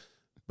dads.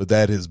 But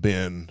that has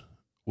been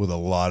with a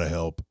lot of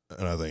help,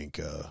 and I think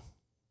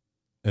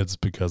it's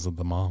because of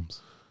the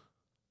moms.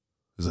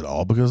 Is it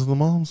all because of the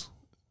moms?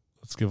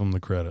 Let's give them the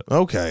credit.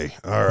 Okay,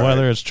 all right.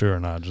 Whether it's true or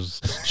not,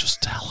 just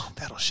tell them.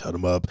 That'll shut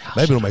them up.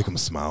 Maybe it'll make them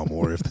smile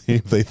more if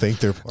they think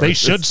they're part They of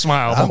should this.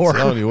 smile more. I'm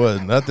telling you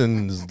what,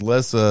 nothing's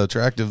less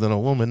attractive than a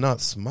woman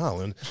not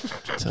smiling.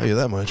 I'll tell you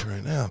that much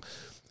right now.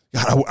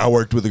 God, I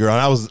worked with a girl.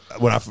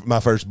 And my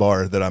first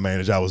bar that I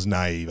managed, I was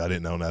naive. I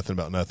didn't know nothing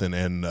about nothing.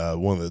 And there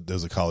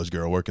was a college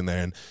girl working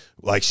there, and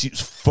like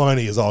she's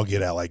funny as all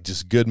get out, like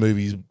just good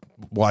movies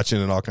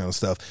watching and all kind of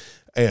stuff.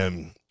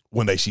 And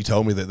one day she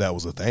told me that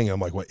was a thing. I'm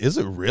like, what, is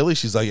it really?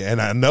 She's like,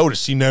 and I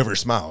noticed she never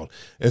smiled.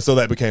 And so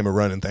that became a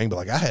running thing. But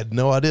like, I had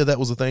no idea that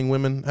was a thing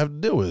women have to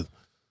deal with.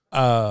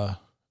 I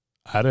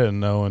didn't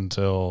know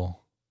until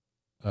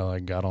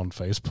I got on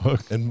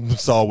Facebook And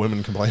saw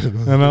women complaining.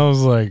 And I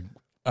was like,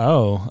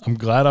 oh, I'm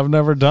glad I've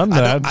never done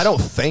that. I don't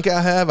think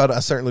I have. I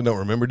certainly don't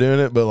remember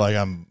doing it, but like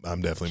I'm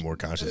definitely more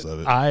conscious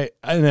of it.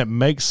 And it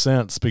makes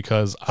sense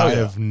because I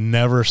have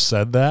never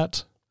said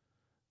that.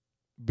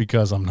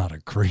 Because I'm not a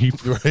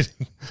creep. Right.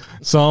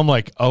 So I'm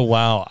like, oh,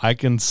 wow, I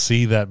can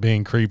see that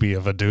being creepy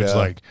if a dude's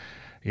like,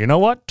 you know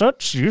what,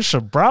 Toots, you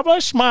should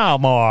probably smile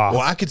more. Well,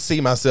 I could see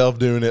myself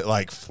doing it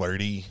like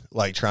flirty,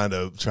 like trying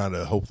to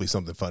hopefully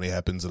something funny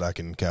happens that I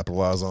can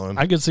capitalize on.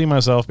 I could see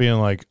myself being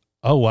like,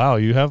 oh, wow,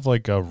 you have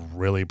like a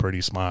really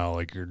pretty smile.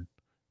 Like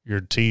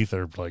your teeth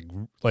are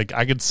like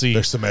I could see.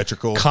 They're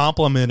symmetrical.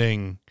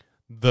 Complimenting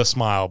the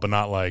smile, but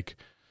not like,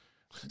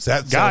 so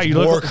that sounds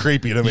more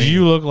creepy to me.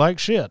 You look like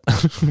shit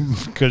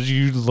because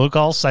you look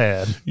all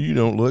sad. You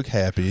don't look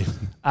happy.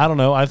 I don't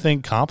know. I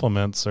think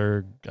compliments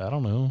are, I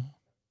don't know.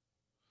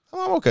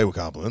 I'm okay with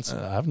compliments.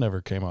 I've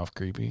never came off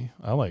creepy.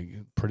 I like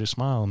pretty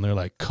smile, and they're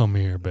like, come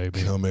here,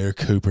 baby. Come here,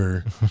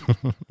 Cooper.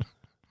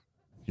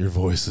 Your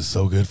voice is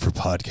so good for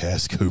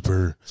podcast,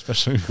 Cooper.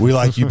 Especially we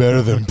like you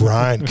better than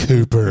Brian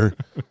Cooper.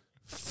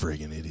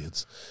 Friggin'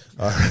 idiots.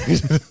 All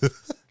right.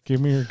 Give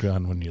me your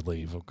gun when you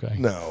leave, okay?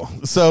 No.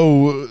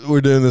 So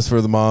we're doing this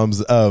for the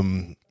moms.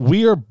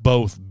 We are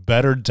both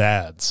better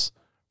dads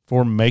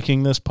for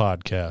making this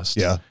podcast.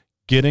 Yeah.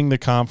 Getting the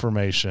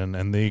confirmation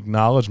and the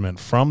acknowledgement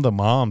from the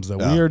moms that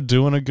we are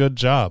doing a good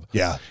job.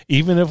 Yeah.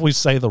 Even if we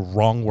say the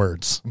wrong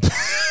words.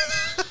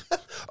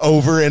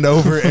 Over and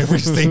over every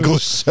single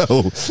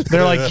show.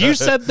 They're like, you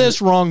said this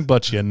wrong,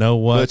 but you know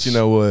what? But you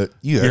know what?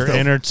 You're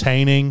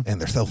entertaining. And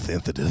they're so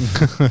sensitive.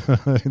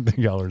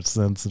 Y'all are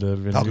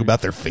sensitive. And Talk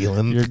about their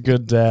feelings. You're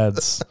good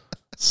dads.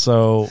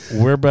 So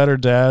we're better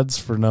dads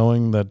for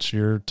knowing that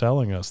you're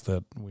telling us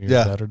that we're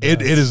better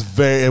dads. It is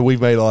very, and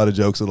we've made a lot of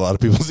jokes at a lot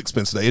of people's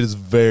expense today. It is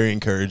very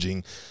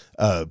encouraging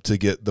to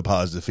get the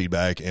positive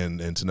feedback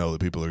and to know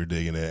that people are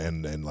digging it.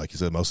 And like you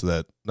said, most of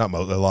that, a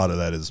lot of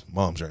that is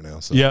moms right now.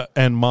 So. Yeah,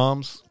 and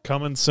moms,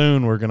 coming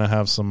soon, we're going to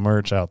have some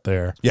merch out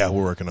there. Yeah,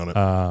 we're working on it.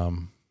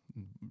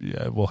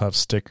 Yeah, we'll have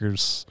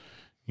stickers.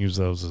 Use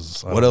those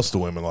as... what else do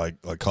women like?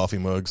 Like coffee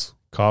mugs?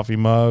 Coffee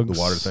mugs. The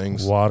water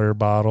things? Water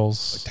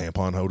bottles. Like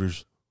tampon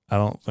holders? I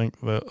don't think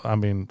that... I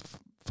mean,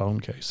 phone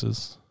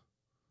cases.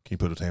 Can you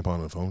put a tampon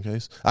in a phone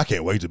case? I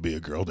can't wait to be a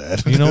girl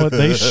dad. You know what?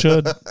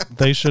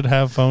 They should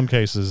have phone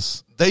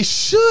cases. They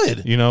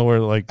should. You know, where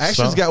like...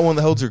 Ashley's got one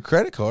that holds her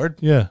credit card.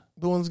 Yeah.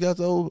 The one's got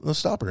the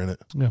stopper in it.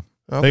 Yeah.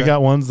 Okay. They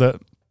got ones that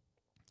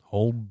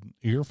hold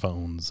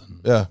earphones.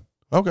 And yeah.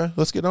 Okay,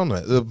 let's get on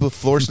that. The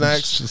floor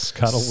snacks just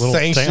got a little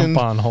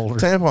tampon holder.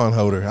 Tampon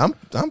holder. I'm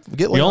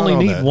getting. You only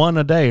need that. one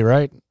a day,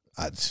 right?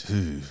 I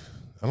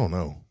don't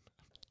know.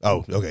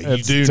 Oh, okay.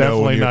 It's you do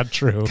definitely know not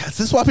true. God,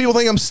 this is why people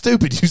think I'm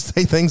stupid. You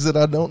say things that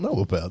I don't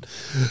know about.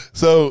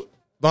 So,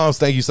 moms,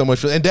 thank you so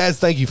much and dads,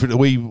 thank you for.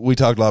 We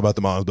talked a lot about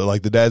the moms, but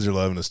like the dads are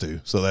loving us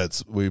too. So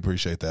we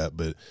appreciate that.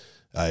 But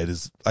it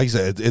is, like I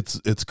said,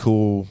 it's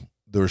cool.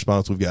 The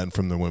response we've gotten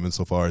from the women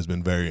so far has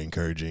been very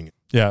encouraging.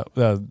 Yeah.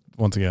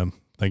 Once again,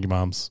 thank you,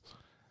 moms.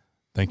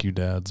 Thank you,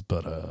 dads.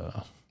 But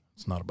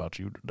it's not about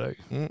you today.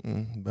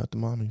 About the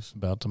mommies.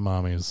 About the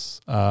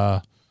mommies.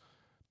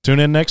 Tune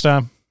in next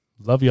time.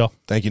 Love y'all.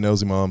 Thank you,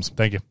 nosy moms.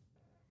 Thank you.